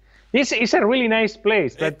 yeah, it's a really nice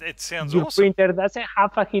place. But it sounds your awesome. printer doesn't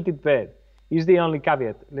have a heated bed. Is the only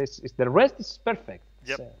caveat. The rest is perfect.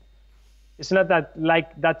 Yep. So, it's not that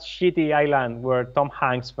like that shitty island where Tom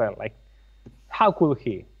Hanks fell. Like, how could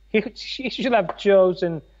he? He should have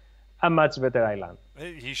chosen a much better island.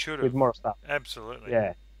 He should have. With more stuff. Absolutely.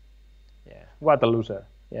 Yeah. What a loser.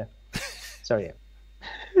 Yeah. Sorry.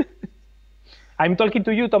 I'm talking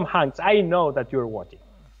to you, Tom Hanks. I know that you're watching.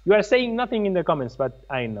 You are saying nothing in the comments, but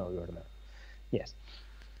I know you're there. Yes.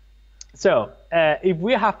 So if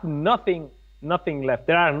we have nothing left,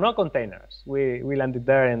 there are no containers. We landed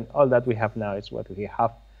there, and all that we have now is what we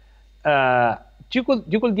have. You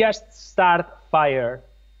could just start fire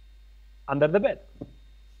under the bed.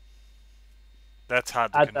 That's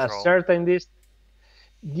hard to control. At a certain distance.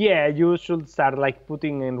 Yeah, you should start like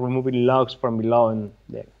putting and removing logs from below, and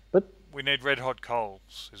there. But we need red hot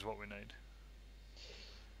coals, is what we need.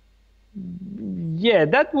 Yeah,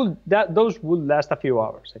 those would last a few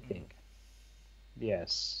hours, I think.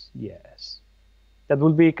 Yes. That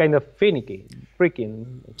would be kind of finicky,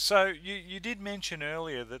 freaking. So you did mention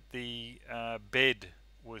earlier that the bed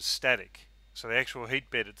was static. So the actual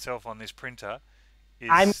heat bed itself on this printer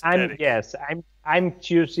is static. I'm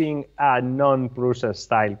choosing a non-Prusa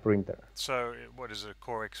style printer. So what is it,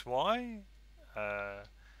 Core XY?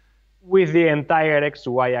 With the entire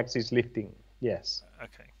XY axis lifting, yes.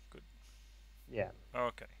 Okay, good. Yeah.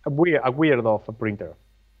 Okay. A weird of a printer.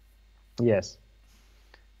 Yes.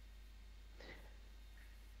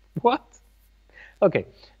 What? Okay.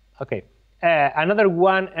 Another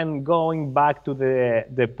one, and going back to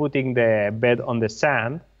the putting the bed on the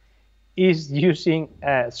sand, is using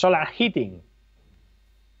solar heating.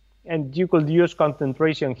 And you could use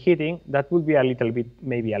concentration heating. That would be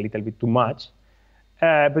maybe a little bit too much.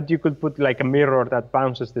 But you could put like a mirror that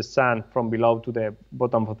bounces the sand from below to the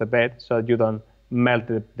bottom of the bed, so you don't melt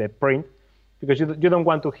the print, because you don't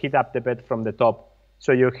want to heat up the bed from the top,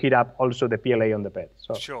 so you heat up also the PLA on the bed.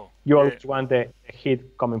 So you always want the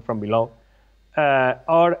heat coming from below.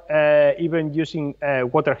 Or even using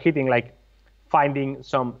water heating, like finding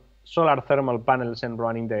some solar thermal panels and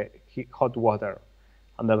running the hot water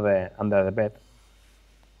under the bed.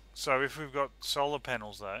 So if we've got solar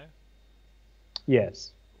panels though,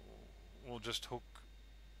 yes, we'll just hook.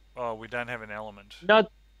 Oh, we don't have an element. No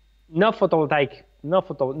photovoltaic. No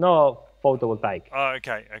photovoltaic. Oh,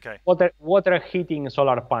 okay. Water heating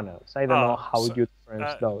solar panels. I don't know how you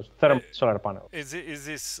difference those thermal solar panels. Is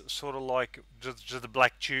this sort of like just the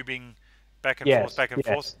black tubing Back and forth, Yes, back and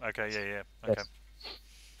forth. yes, Okay, yes, yeah. Okay. yes,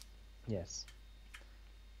 yes.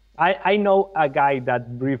 I know a guy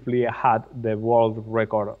that briefly had the world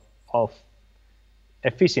record of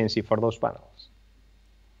efficiency for those panels.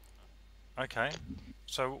 Okay.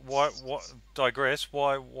 So why digress?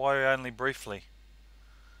 Why only briefly?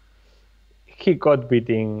 He got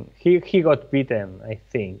beaten. He got beaten, I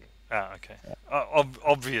think. Ah, okay.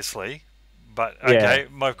 Obviously, but Yeah. okay.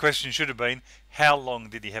 My question should have been, how long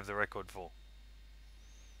did he have the record for?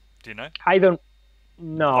 Do you know? I don't.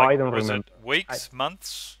 No, Like, I don't was it remember. weeks,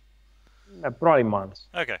 months? Probably months.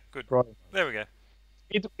 Okay, good. Probably There months.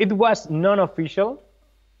 we go. It was non-official,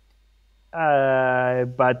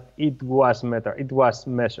 but it was measured. It was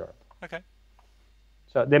measured. Okay.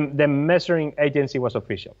 So the measuring agency was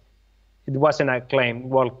official. It wasn't a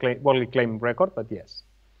worldly claim record, but yes,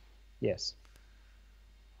 yes.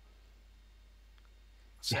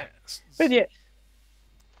 So, But yeah,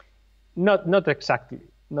 not exactly,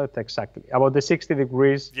 not exactly. About the 60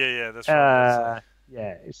 degrees. yeah, that's right.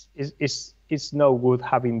 Yeah, it's no good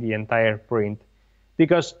having the entire print,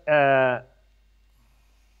 because to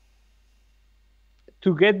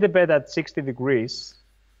get the bed at 60 degrees,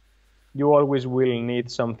 you always will need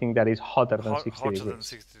something that is hotter than 60 hotter degrees. than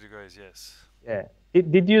 60 degrees, yes. Yeah.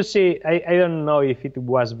 Did you see? I don't know if it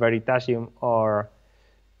was Veritasium or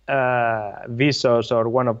Visos or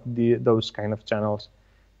one of those kind of channels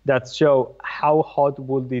that show how hot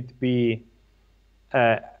would it be,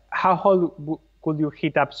 how hot could you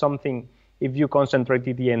heat up something if you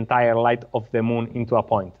concentrated the entire light of the moon into a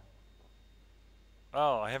point?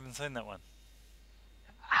 Oh, I haven't seen that one.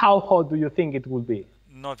 How hot do you think it would be?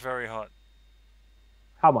 Not very hot.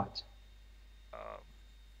 How much?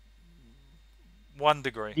 1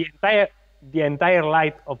 degree. The entire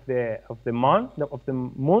light of the moon.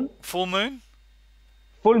 Full moon?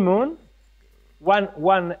 Full moon.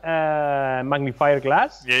 One magnifier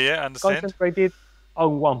glass. Yeah, understand. Concentrated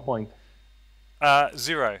on 1 point.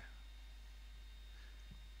 0.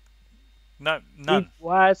 No, none.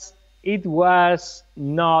 It was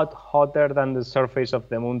not hotter than the surface of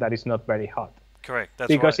the moon. That is not very hot. Correct. That's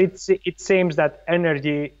because right. it seems that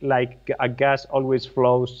energy, like a gas, always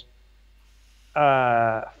flows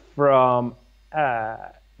from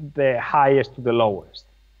the highest to the lowest.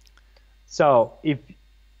 So if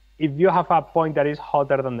you have a point that is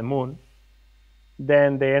hotter than the moon,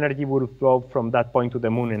 then the energy will flow from that point to the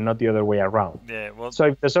moon and not the other way around. Yeah, well. So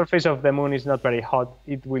if the surface of the moon is not very hot,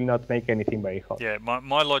 it will not make anything very hot. Yeah,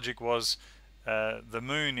 my logic was the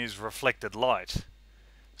moon is reflected light,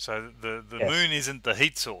 so the Yes. moon isn't the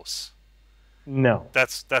heat source. No.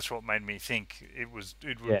 That's what made me think it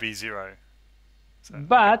would be 0. So,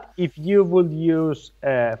 but if you would use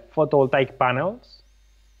photovoltaic panels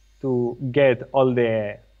to get all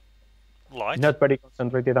the light, not very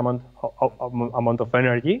concentrated amount of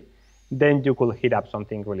energy, then you could heat up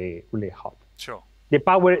something really, really hot. Sure. The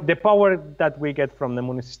power that we get from the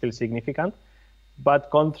moon is still significant,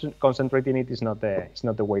 but concentrating it is not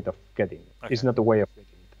the way of getting it. Okay. It's not the way of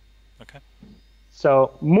getting it. Okay.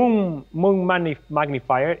 So moon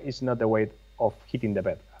magnifier is not the way of heating the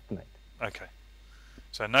bed at night. Okay.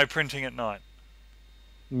 So no printing at night.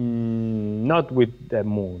 Not with the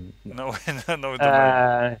moon. No, not with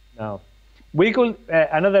the moon. No. We could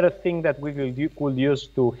another thing that we could use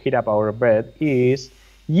to heat up our bed is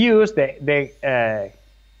use the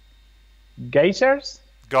geysers.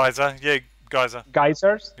 Geyser, yeah, geyser.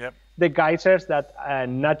 Geysers. Yep. The geysers that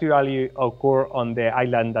naturally occur on the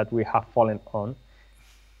island that we have fallen on,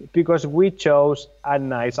 because we chose a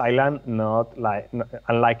nice island,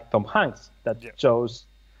 unlike Tom Hanks that chose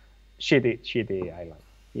shitty island.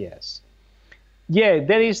 Yes. Yeah,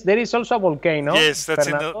 there is also a volcano. Yes, that's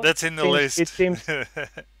Fernando. that's in the list.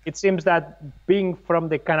 It seems that being from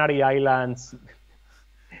the Canary Islands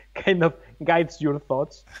kind of guides your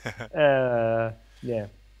thoughts. Yeah.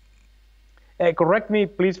 Correct me,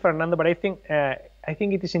 please, Fernando, but I think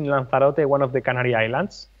it is in Lanzarote, one of the Canary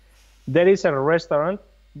Islands. There is a restaurant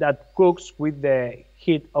that cooks with the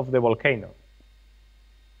heat of the volcano.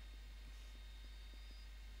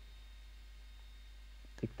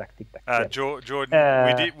 Tic tac, tic tac. Yeah.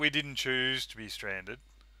 Jordan, we didn't choose to be stranded,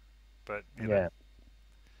 but you know.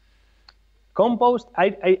 Compost.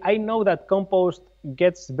 I know that compost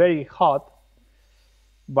gets very hot,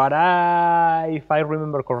 but if I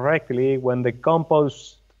remember correctly, when the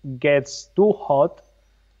compost gets too hot,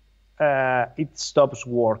 it stops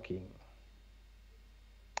working.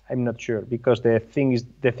 I'm not sure, because the things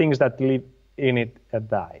that live in it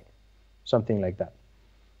die, something like that.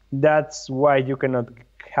 That's why you cannot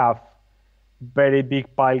have very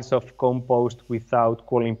big piles of compost without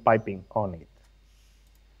cooling piping on it.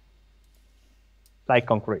 like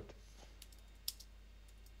concrete.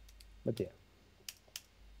 But yeah.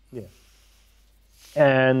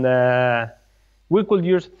 And we could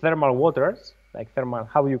use thermal waters, like thermal,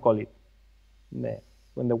 how do you call it?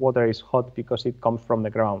 When the water is hot because it comes from the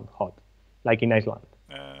ground hot, like in Iceland.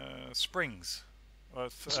 Springs.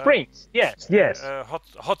 Springs, yes.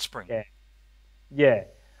 Hot spring. Yeah.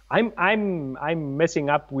 I'm messing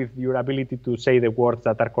up with your ability to say the words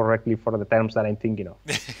that are correctly for the terms that I'm thinking of.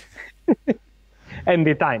 And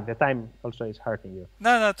the time also is hurting you.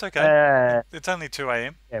 No, it's okay. It's only 2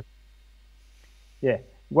 a.m. Yeah.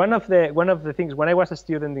 One of the things, when I was a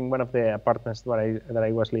student in one of the apartments that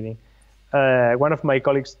I was living, one of my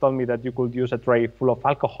colleagues told me that you could use a tray full of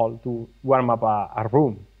alcohol to warm up a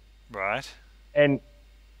room. Right. And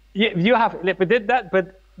you have,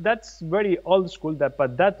 but that's very old school.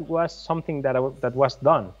 But that was something that was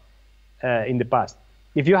done in the past.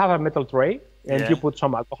 If you have a metal tray and you put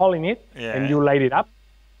some alcohol in it and you light it up,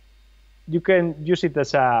 you can use it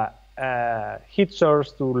as a heat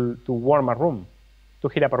source to warm a room, to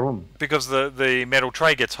heat up a room. Because the metal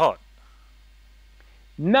tray gets hot.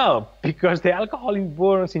 No, because the alcohol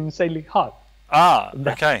burns insanely hot. Ah,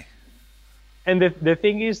 okay. And the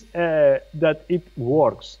thing is that it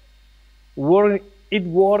works. It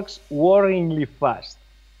works worryingly fast.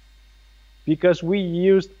 Because we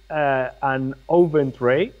used an oven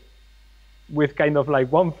tray with kind of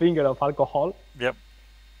like 1 finger of alcohol. Yep.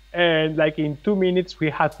 And like in 2 minutes, we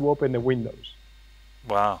had to open the windows.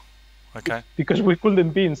 Wow. Okay. Because we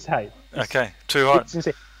couldn't be inside. Okay. Too hot. It's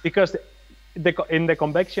insane. Because in the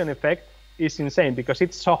convection effect is insane because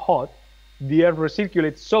it's so hot, the air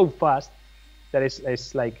recirculates so fast that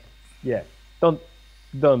it's like, don't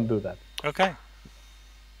do that. Okay.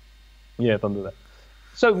 Yeah, don't do that.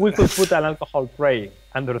 So we could put an alcohol tray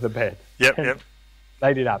under the bed. Yep.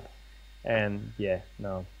 Light it up, and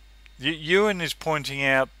no. Ewan is pointing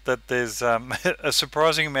out that there's a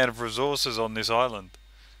surprising amount of resources on this island.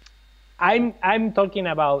 I'm talking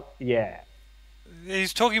about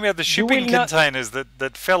He's talking about the shipping containers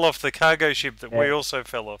that fell off the cargo ship that we also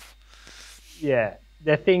fell off. Yeah,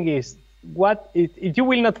 the thing is, you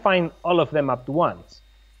will not find all of them at once.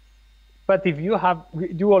 But if you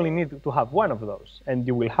you only need to have one of those, and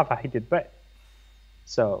you will have a heated bed.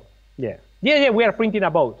 So we are printing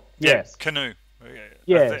a boat. Yes, canoe.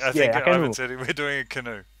 Yes, I think a canoe. Ivan said we're doing a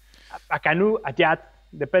canoe. A canoe, a yacht.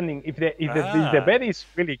 Depending if the bed is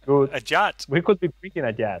really good, a yacht. We could be printing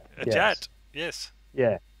a yacht. Yacht, yes.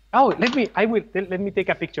 Yeah. Oh, let me take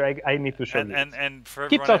a picture. I need to show you. And for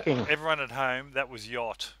everyone at home, that was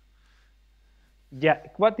yacht. Yeah.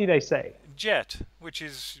 What did I say? Jet, which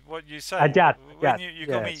is what you say. A yacht. When you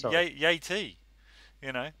call me JAYTEE,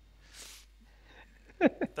 you know.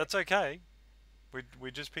 That's okay.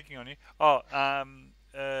 We're just picking on you. Oh,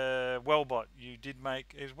 Wellbot, you did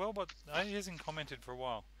make. Is Wellbot? No, he hasn't commented for a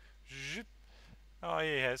while. Oh,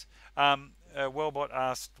 yeah, he has. Wellbot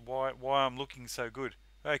asked why I'm looking so good.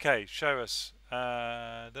 Okay, show us.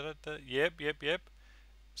 Yep.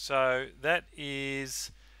 So that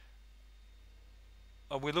is.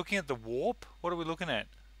 Are we looking at the warp? What are we looking at?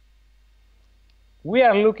 We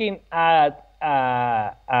are looking at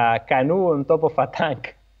a canoe on top of a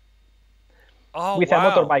tank. Oh, with a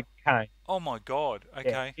motorbike behind. Oh my God!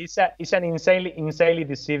 Okay. Yeah. It's an insanely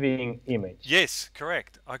deceiving image. Yes,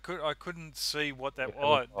 correct. I couldn't see what that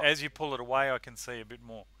was. As you pull it away, I can see a bit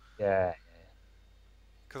more. Yeah.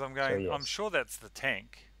 Because I'm going. I'm sure that's the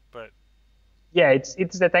tank, but. Yeah, it's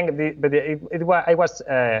the tank. I was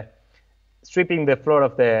sweeping the floor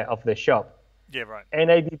of the shop. Yeah, right. And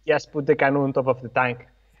I did just put the canoe on top of the tank,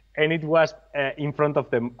 and it was in front of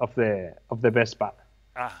the Vespa.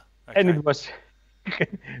 Ah. Okay. And it was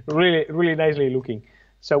really nicely looking.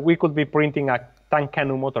 So we could be printing a tank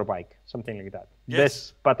canoe motorbike, something like that.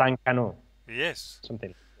 Yes. Vespa tank canoe. Yes. Something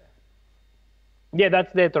like that. Yeah,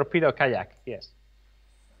 that's the torpedo kayak. Yes.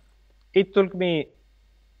 It took me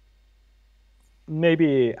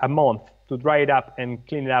maybe a month to dry it up and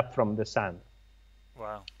clean it up from the sand.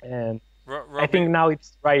 Wow. And I think now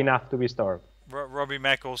it's dry enough to be stored. Robbie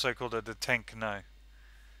Mack also called it a tank canoe.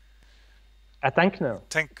 A tank canoe.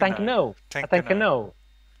 Tank canoe.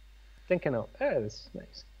 Oh, that's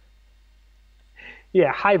nice.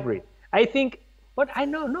 Yeah, hybrid. I think, but I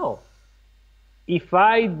don't know. If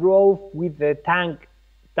I drove with the tank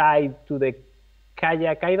tied to the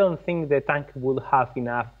kayak, I don't think the tank would have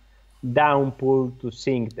enough downpull to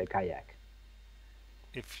sink the kayak.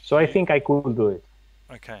 I think I could do it.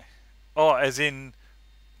 Okay. Oh, as in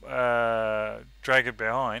drag it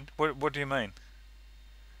behind? What do you mean?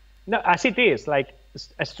 No, as it is, like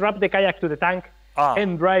strap the kayak to the tank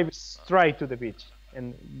and drive straight to the beach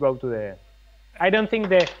and go to the. I don't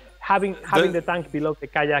think having the tank below the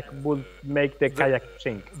kayak would make the kayak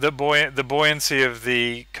sink. The buoyancy of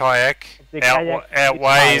the kayak, kayak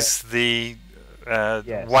outweighs the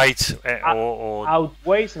yes. weight or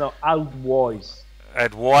outweighs, no, outweighs.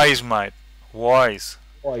 Outweighs, mate. Wise.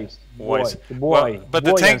 Boy. But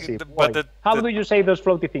the tank. How do you say those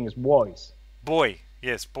floaty things? Boys. Boy.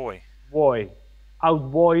 Yes, boy. Boy.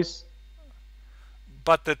 Outboys.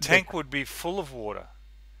 But the tank would be full of water.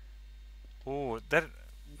 Oh, that.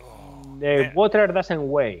 The water doesn't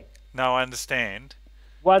weigh. No, I understand.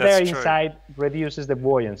 Water inside reduces the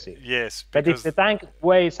buoyancy. Yes. But if the tank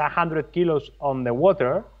weighs 100 kilos on the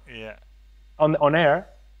water, yeah, on air,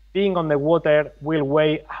 being on the water will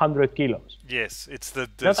weigh 100 kilos. Yes, it's the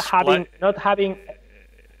not having.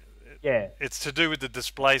 Yeah. It's to do with the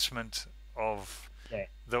displacement of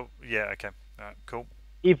the. Yeah. Okay. Cool.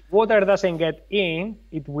 If water doesn't get in,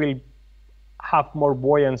 it will have more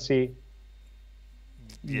buoyancy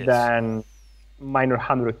than minor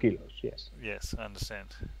 100 kilos. Yes. Yes, I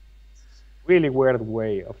understand. Really weird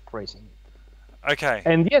way of phrasing it. Okay.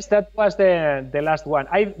 And yes, that was the last one.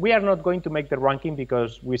 We are not going to make the ranking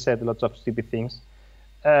because we said lots of stupid things.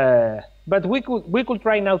 But we could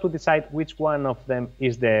try now to decide which one of them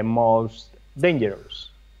is the most dangerous.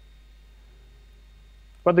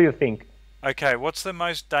 What do you think? Okay, what's the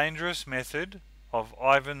most dangerous method of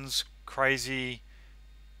Ivan's crazy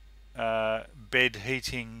bed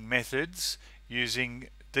heating methods using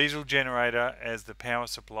diesel generator as the power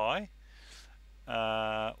supply,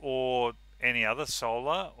 or any other,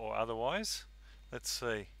 solar or otherwise? Let's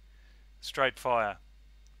see. Straight fire.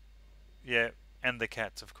 Yeah, and the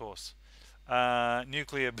cats, of course.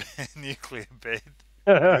 Nuclear bed.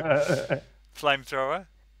 Flamethrower.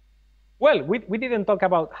 Well, we didn't talk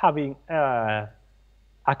about having a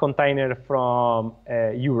container from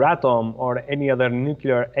Euratom or any other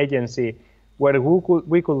nuclear agency where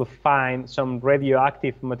we could find some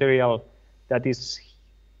radioactive material that is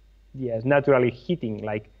naturally heating,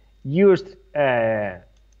 like used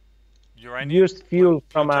fuel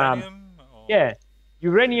from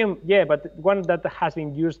uranium, but one that has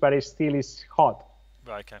been used but it still is hot.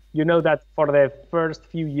 Okay. You know that for the first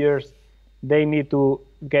few years they need to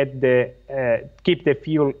get keep the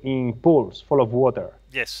fuel in pools full of water.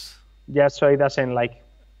 Yes. Just so it doesn't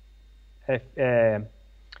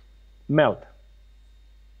melt.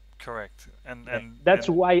 Correct. And that's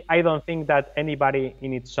why I don't think that anybody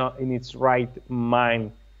in its right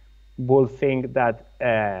mind will think that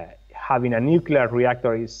having a nuclear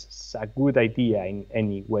reactor is a good idea in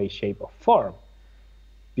any way, shape, or form,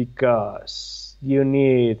 because you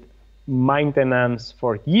need maintenance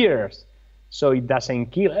for years so it doesn't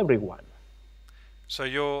kill everyone. So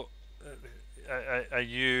are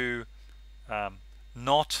you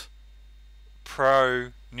not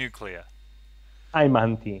pro-nuclear? I'm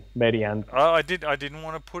anti, very anti. Oh, I didn't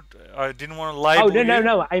want to label. Oh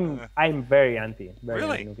no, I'm very anti.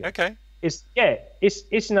 Really? Anti-nuclear. Okay.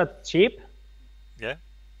 It's not cheap. Yeah.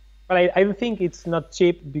 But I think it's not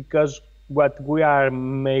cheap because what we are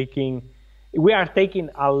making, we are taking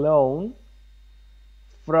a loan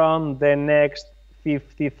from the next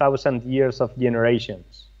 50,000 years of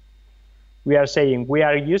generations. We are saying we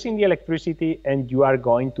are using the electricity and you are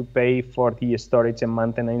going to pay for the storage and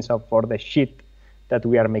maintenance for the shit that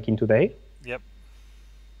we are making today. Yep.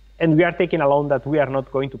 And we are taking a loan that we are not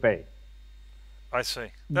going to pay. I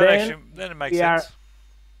see. Then it makes sense.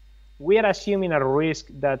 We are assuming a risk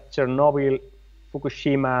that Chernobyl,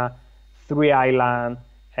 Fukushima, Three Island,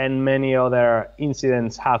 and many other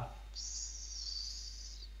incidents have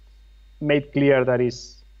made clear that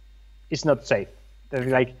it's not safe.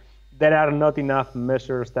 Like there are not enough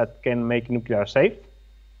measures that can make nuclear safe.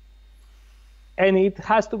 And it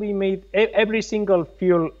has to be made, every single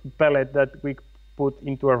fuel pellet that we put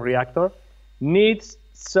into a reactor needs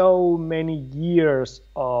so many years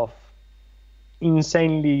of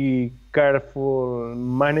insanely careful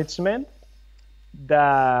management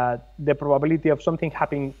that the probability of something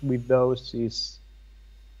happening with those is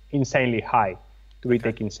insanely high to be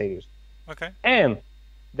taken seriously. Okay. And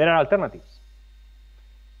there are alternatives.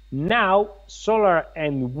 Now, solar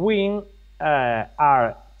and wind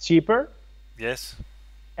are cheaper. Yes.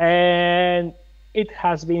 And it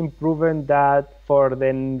has been proven that for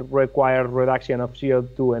the required reduction of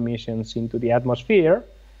CO2 emissions into the atmosphere,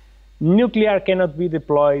 nuclear cannot be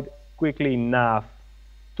deployed quickly enough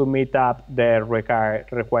to meet up the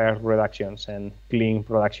required reductions and clean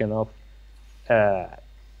production of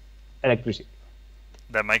electricity.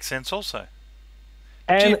 That makes sense also.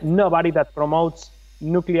 And nobody that promotes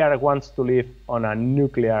nuclear wants to live on a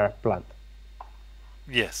nuclear plant.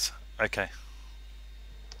 Yes. Okay.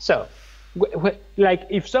 So, Like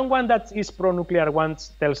if someone that is pro-nuclear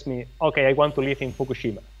once tells me, okay, I want to live in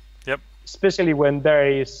Fukushima. Yep. Especially when there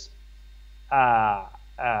is a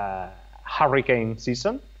hurricane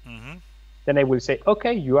season, then I will say,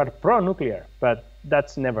 okay, you are pro-nuclear, but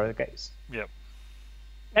that's never the case. Yep.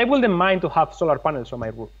 I wouldn't mind to have solar panels on my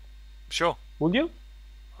roof. Sure. Would you?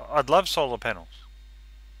 I'd love solar panels.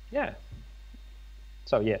 Yeah.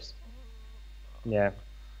 So yes. Yeah.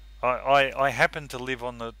 I happen to live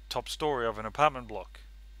on the top story of an apartment block.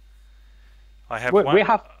 I have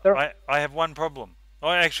I have one problem.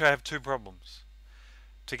 I have two problems.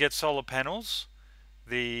 To get solar panels,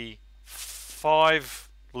 the 5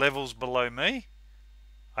 levels below me,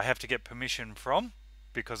 I have to get permission from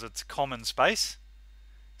because it's common space.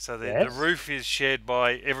 So the roof is shared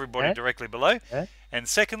by everybody directly below. And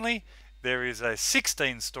secondly, there is a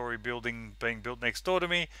 16-story building being built next door to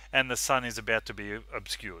me, and the sun is about to be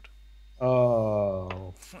obscured.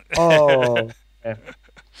 Oh.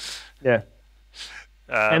 Yeah.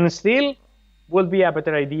 And still would be a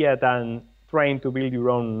better idea than trying to build your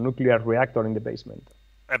own nuclear reactor in the basement.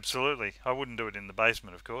 Absolutely. I wouldn't do it in the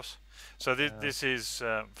basement, of course. So this is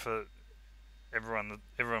for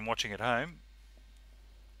everyone watching at home.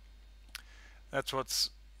 That's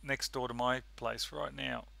what's next door to my place right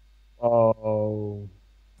now. Oh.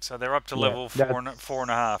 So they're up to level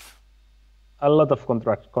 4.5. A lot of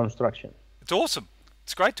construction. It's awesome.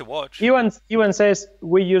 It's great to watch. Ewan says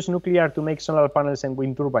we use nuclear to make solar panels and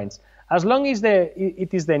wind turbines. As long as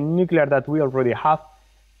it is the nuclear that we already have,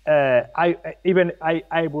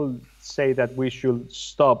 I will say that we should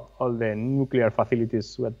stop all the nuclear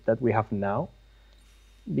facilities that we have now,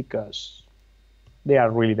 because they are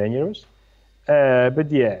really dangerous.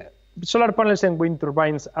 But yeah, solar panels and wind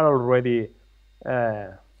turbines are already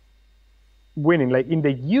winning. Like in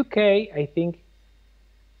the UK, I think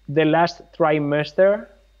the last trimester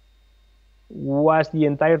was the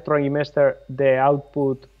entire trimester, the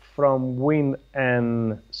output from wind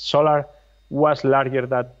and solar was larger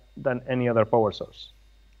than any other power source.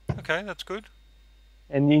 Okay, that's good.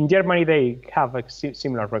 And in Germany, they have a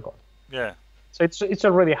similar record. Yeah. So it's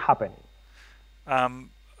already happening.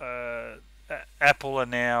 Apple are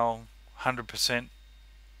now 100%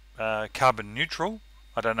 carbon neutral.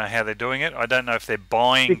 I don't know how they're doing it. I don't know if they're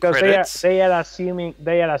buying credits. They are assuming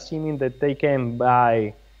that they can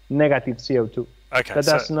buy negative CO2. Okay, but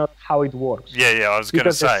that's not how it works. Yeah, I was going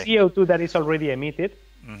to say. Because the CO2 that is already emitted,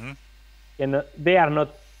 and they are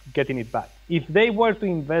not getting it back. If they were to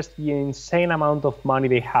invest the insane amount of money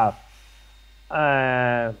they have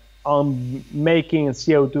on making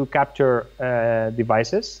CO2 capture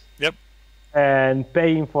devices, and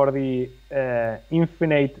paying for the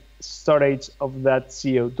infinite storage of that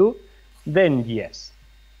CO2, then yes.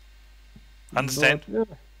 Understand.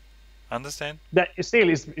 Understand. That still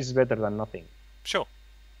is better than nothing. Sure.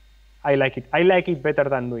 I like it. I like it better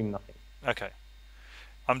than doing nothing. Okay.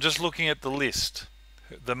 I'm just looking at the list.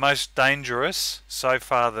 The most dangerous so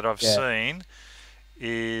far that I've seen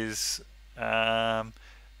is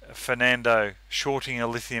Fernando shorting a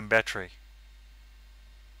lithium battery.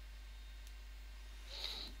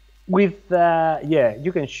 With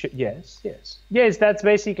you can yes. That's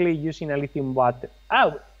basically using a lithium battery.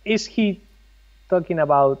 Oh, is he talking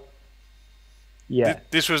about? Yeah.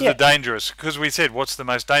 This was the dangerous, because we said what's the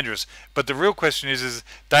most dangerous, but the real question is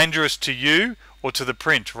dangerous to you or to the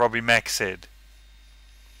print? Robbie Mack said.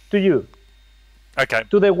 To you. Okay.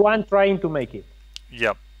 To the one trying to make it.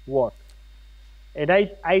 Yep. Work. And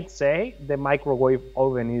I'd say the microwave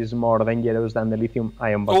oven is more dangerous than the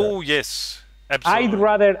lithium-ion battery. Oh yes. Absolutely.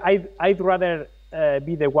 I'd rather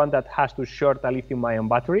be the one that has to short a lithium-ion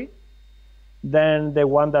battery than the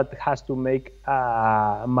one that has to make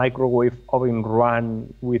a microwave oven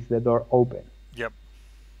run with the door open. Yep.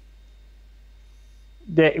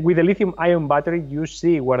 With the lithium-ion battery, you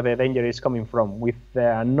see where the danger is coming from. With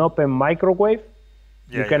an open microwave,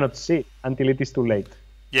 you cannot see until it is too late.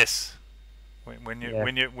 Yes. When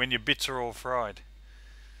your bits are all fried.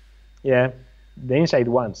 Yeah, the inside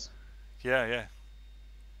ones. Yeah.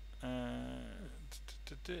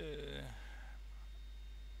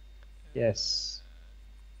 Yes.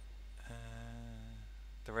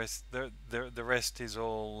 The rest is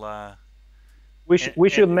all. We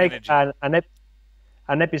should make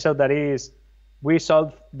an episode that is we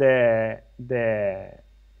solve the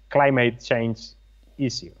climate change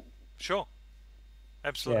issue. Sure.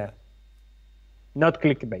 Absolutely. Yeah. Not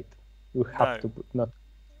clickbait. You have to not.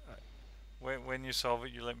 When you solve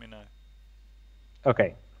it, you let me know.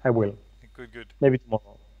 Okay, I will. Good. Maybe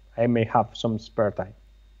tomorrow. I may have some spare time.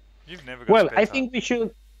 You've never got spare time. I think we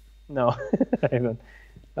should. No, I don't.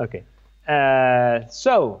 Okay.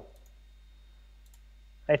 So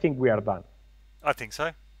I think we are done. I think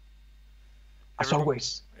so. As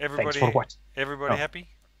always, thanks Everybody, for watching. everybody happy?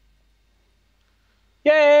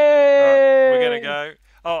 Yay! Right, we're going to go.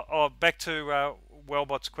 Oh, back to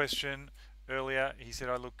Wellbot's question earlier. He said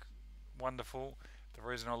I look wonderful. The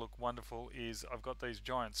reason I look wonderful is I've got these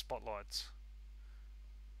giant spotlights.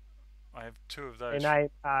 I have 2 of those. And I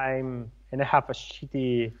have a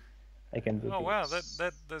shitty. I can do. Oh this. wow,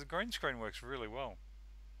 that the green screen works really well.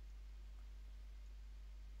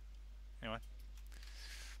 Anyway,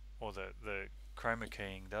 or the chroma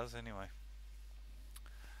keying does anyway.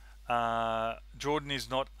 Jordan is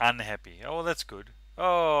not unhappy. Oh, well, that's good.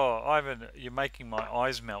 Oh, Ivan, you're making my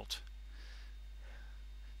eyes melt.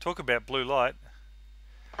 Talk about blue light.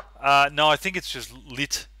 No, I think it's just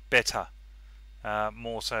lit better,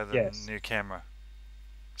 more so than new camera.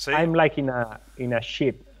 See, I'm like in a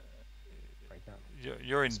ship right now.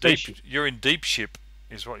 You're in Spaceship. You're in deep ship,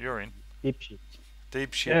 is what you're in. Deep ship.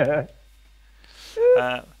 Deep ship.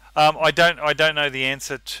 Yeah. I don't know the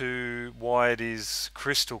answer to why it is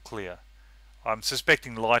crystal clear. I'm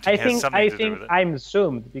suspecting lighting has something to do with it. I'm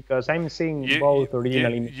zoomed because I'm seeing both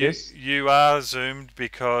original images. You are zoomed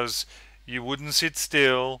because you wouldn't sit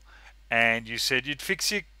still, and you said you'd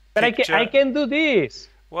fix your picture. But I can do this.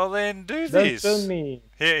 Well then, do this. Don't zoom me.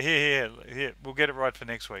 Here. We'll get it right for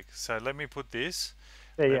next week. So let me put this.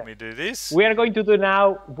 Let me do this. We are going to do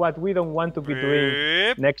now what we don't want to be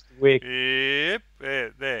doing next week. Yep.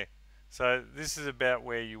 There. So this is about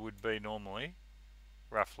where you would be normally,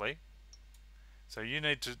 roughly. So you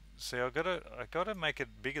need to see. I gotta make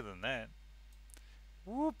it bigger than that.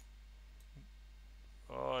 Whoop.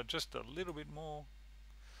 Oh, just a little bit more.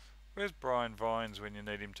 Where's Brian Vines when you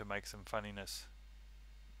need him to make some funniness?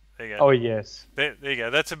 There you go. Oh yes. There you go.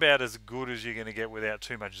 That's about as good as you're going to get without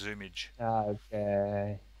too much zoomage.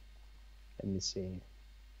 Okay. Let me see.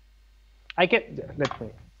 Let me give me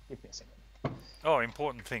a second. Oh,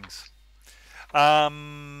 important things.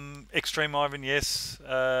 Extreme Ivan, yes.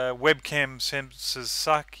 Webcam sensors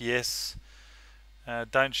suck, yes.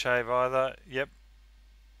 Don't shave either. Yep.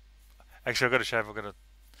 Actually, I've got to shave.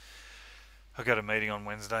 I've got a meeting on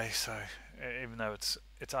Wednesday, so even though it's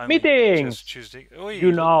only just Tuesday. Oh,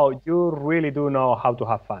 you really do know how to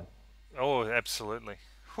have fun. Oh, absolutely.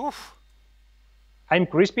 Whew. I'm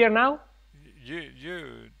crispier now.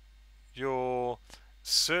 You're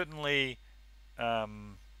certainly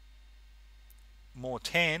more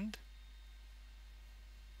tanned.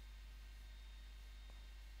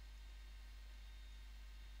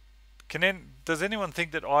 Does anyone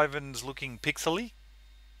think that Ivan's looking pixely?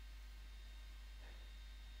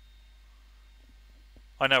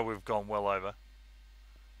 I know we've gone well over.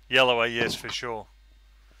 Yellower, yes, for sure.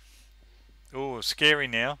 Oh, scary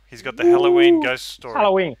now. He's got the Halloween ghost story.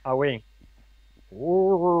 Halloween.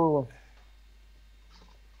 Ooh.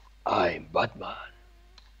 I'm Batman.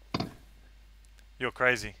 You're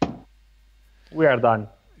crazy. We are done.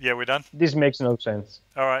 Yeah, we're done? This makes no sense.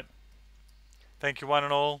 All right. Thank you, one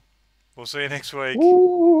and all. We'll see you next week.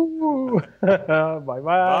 Bye-bye.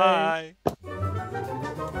 Bye.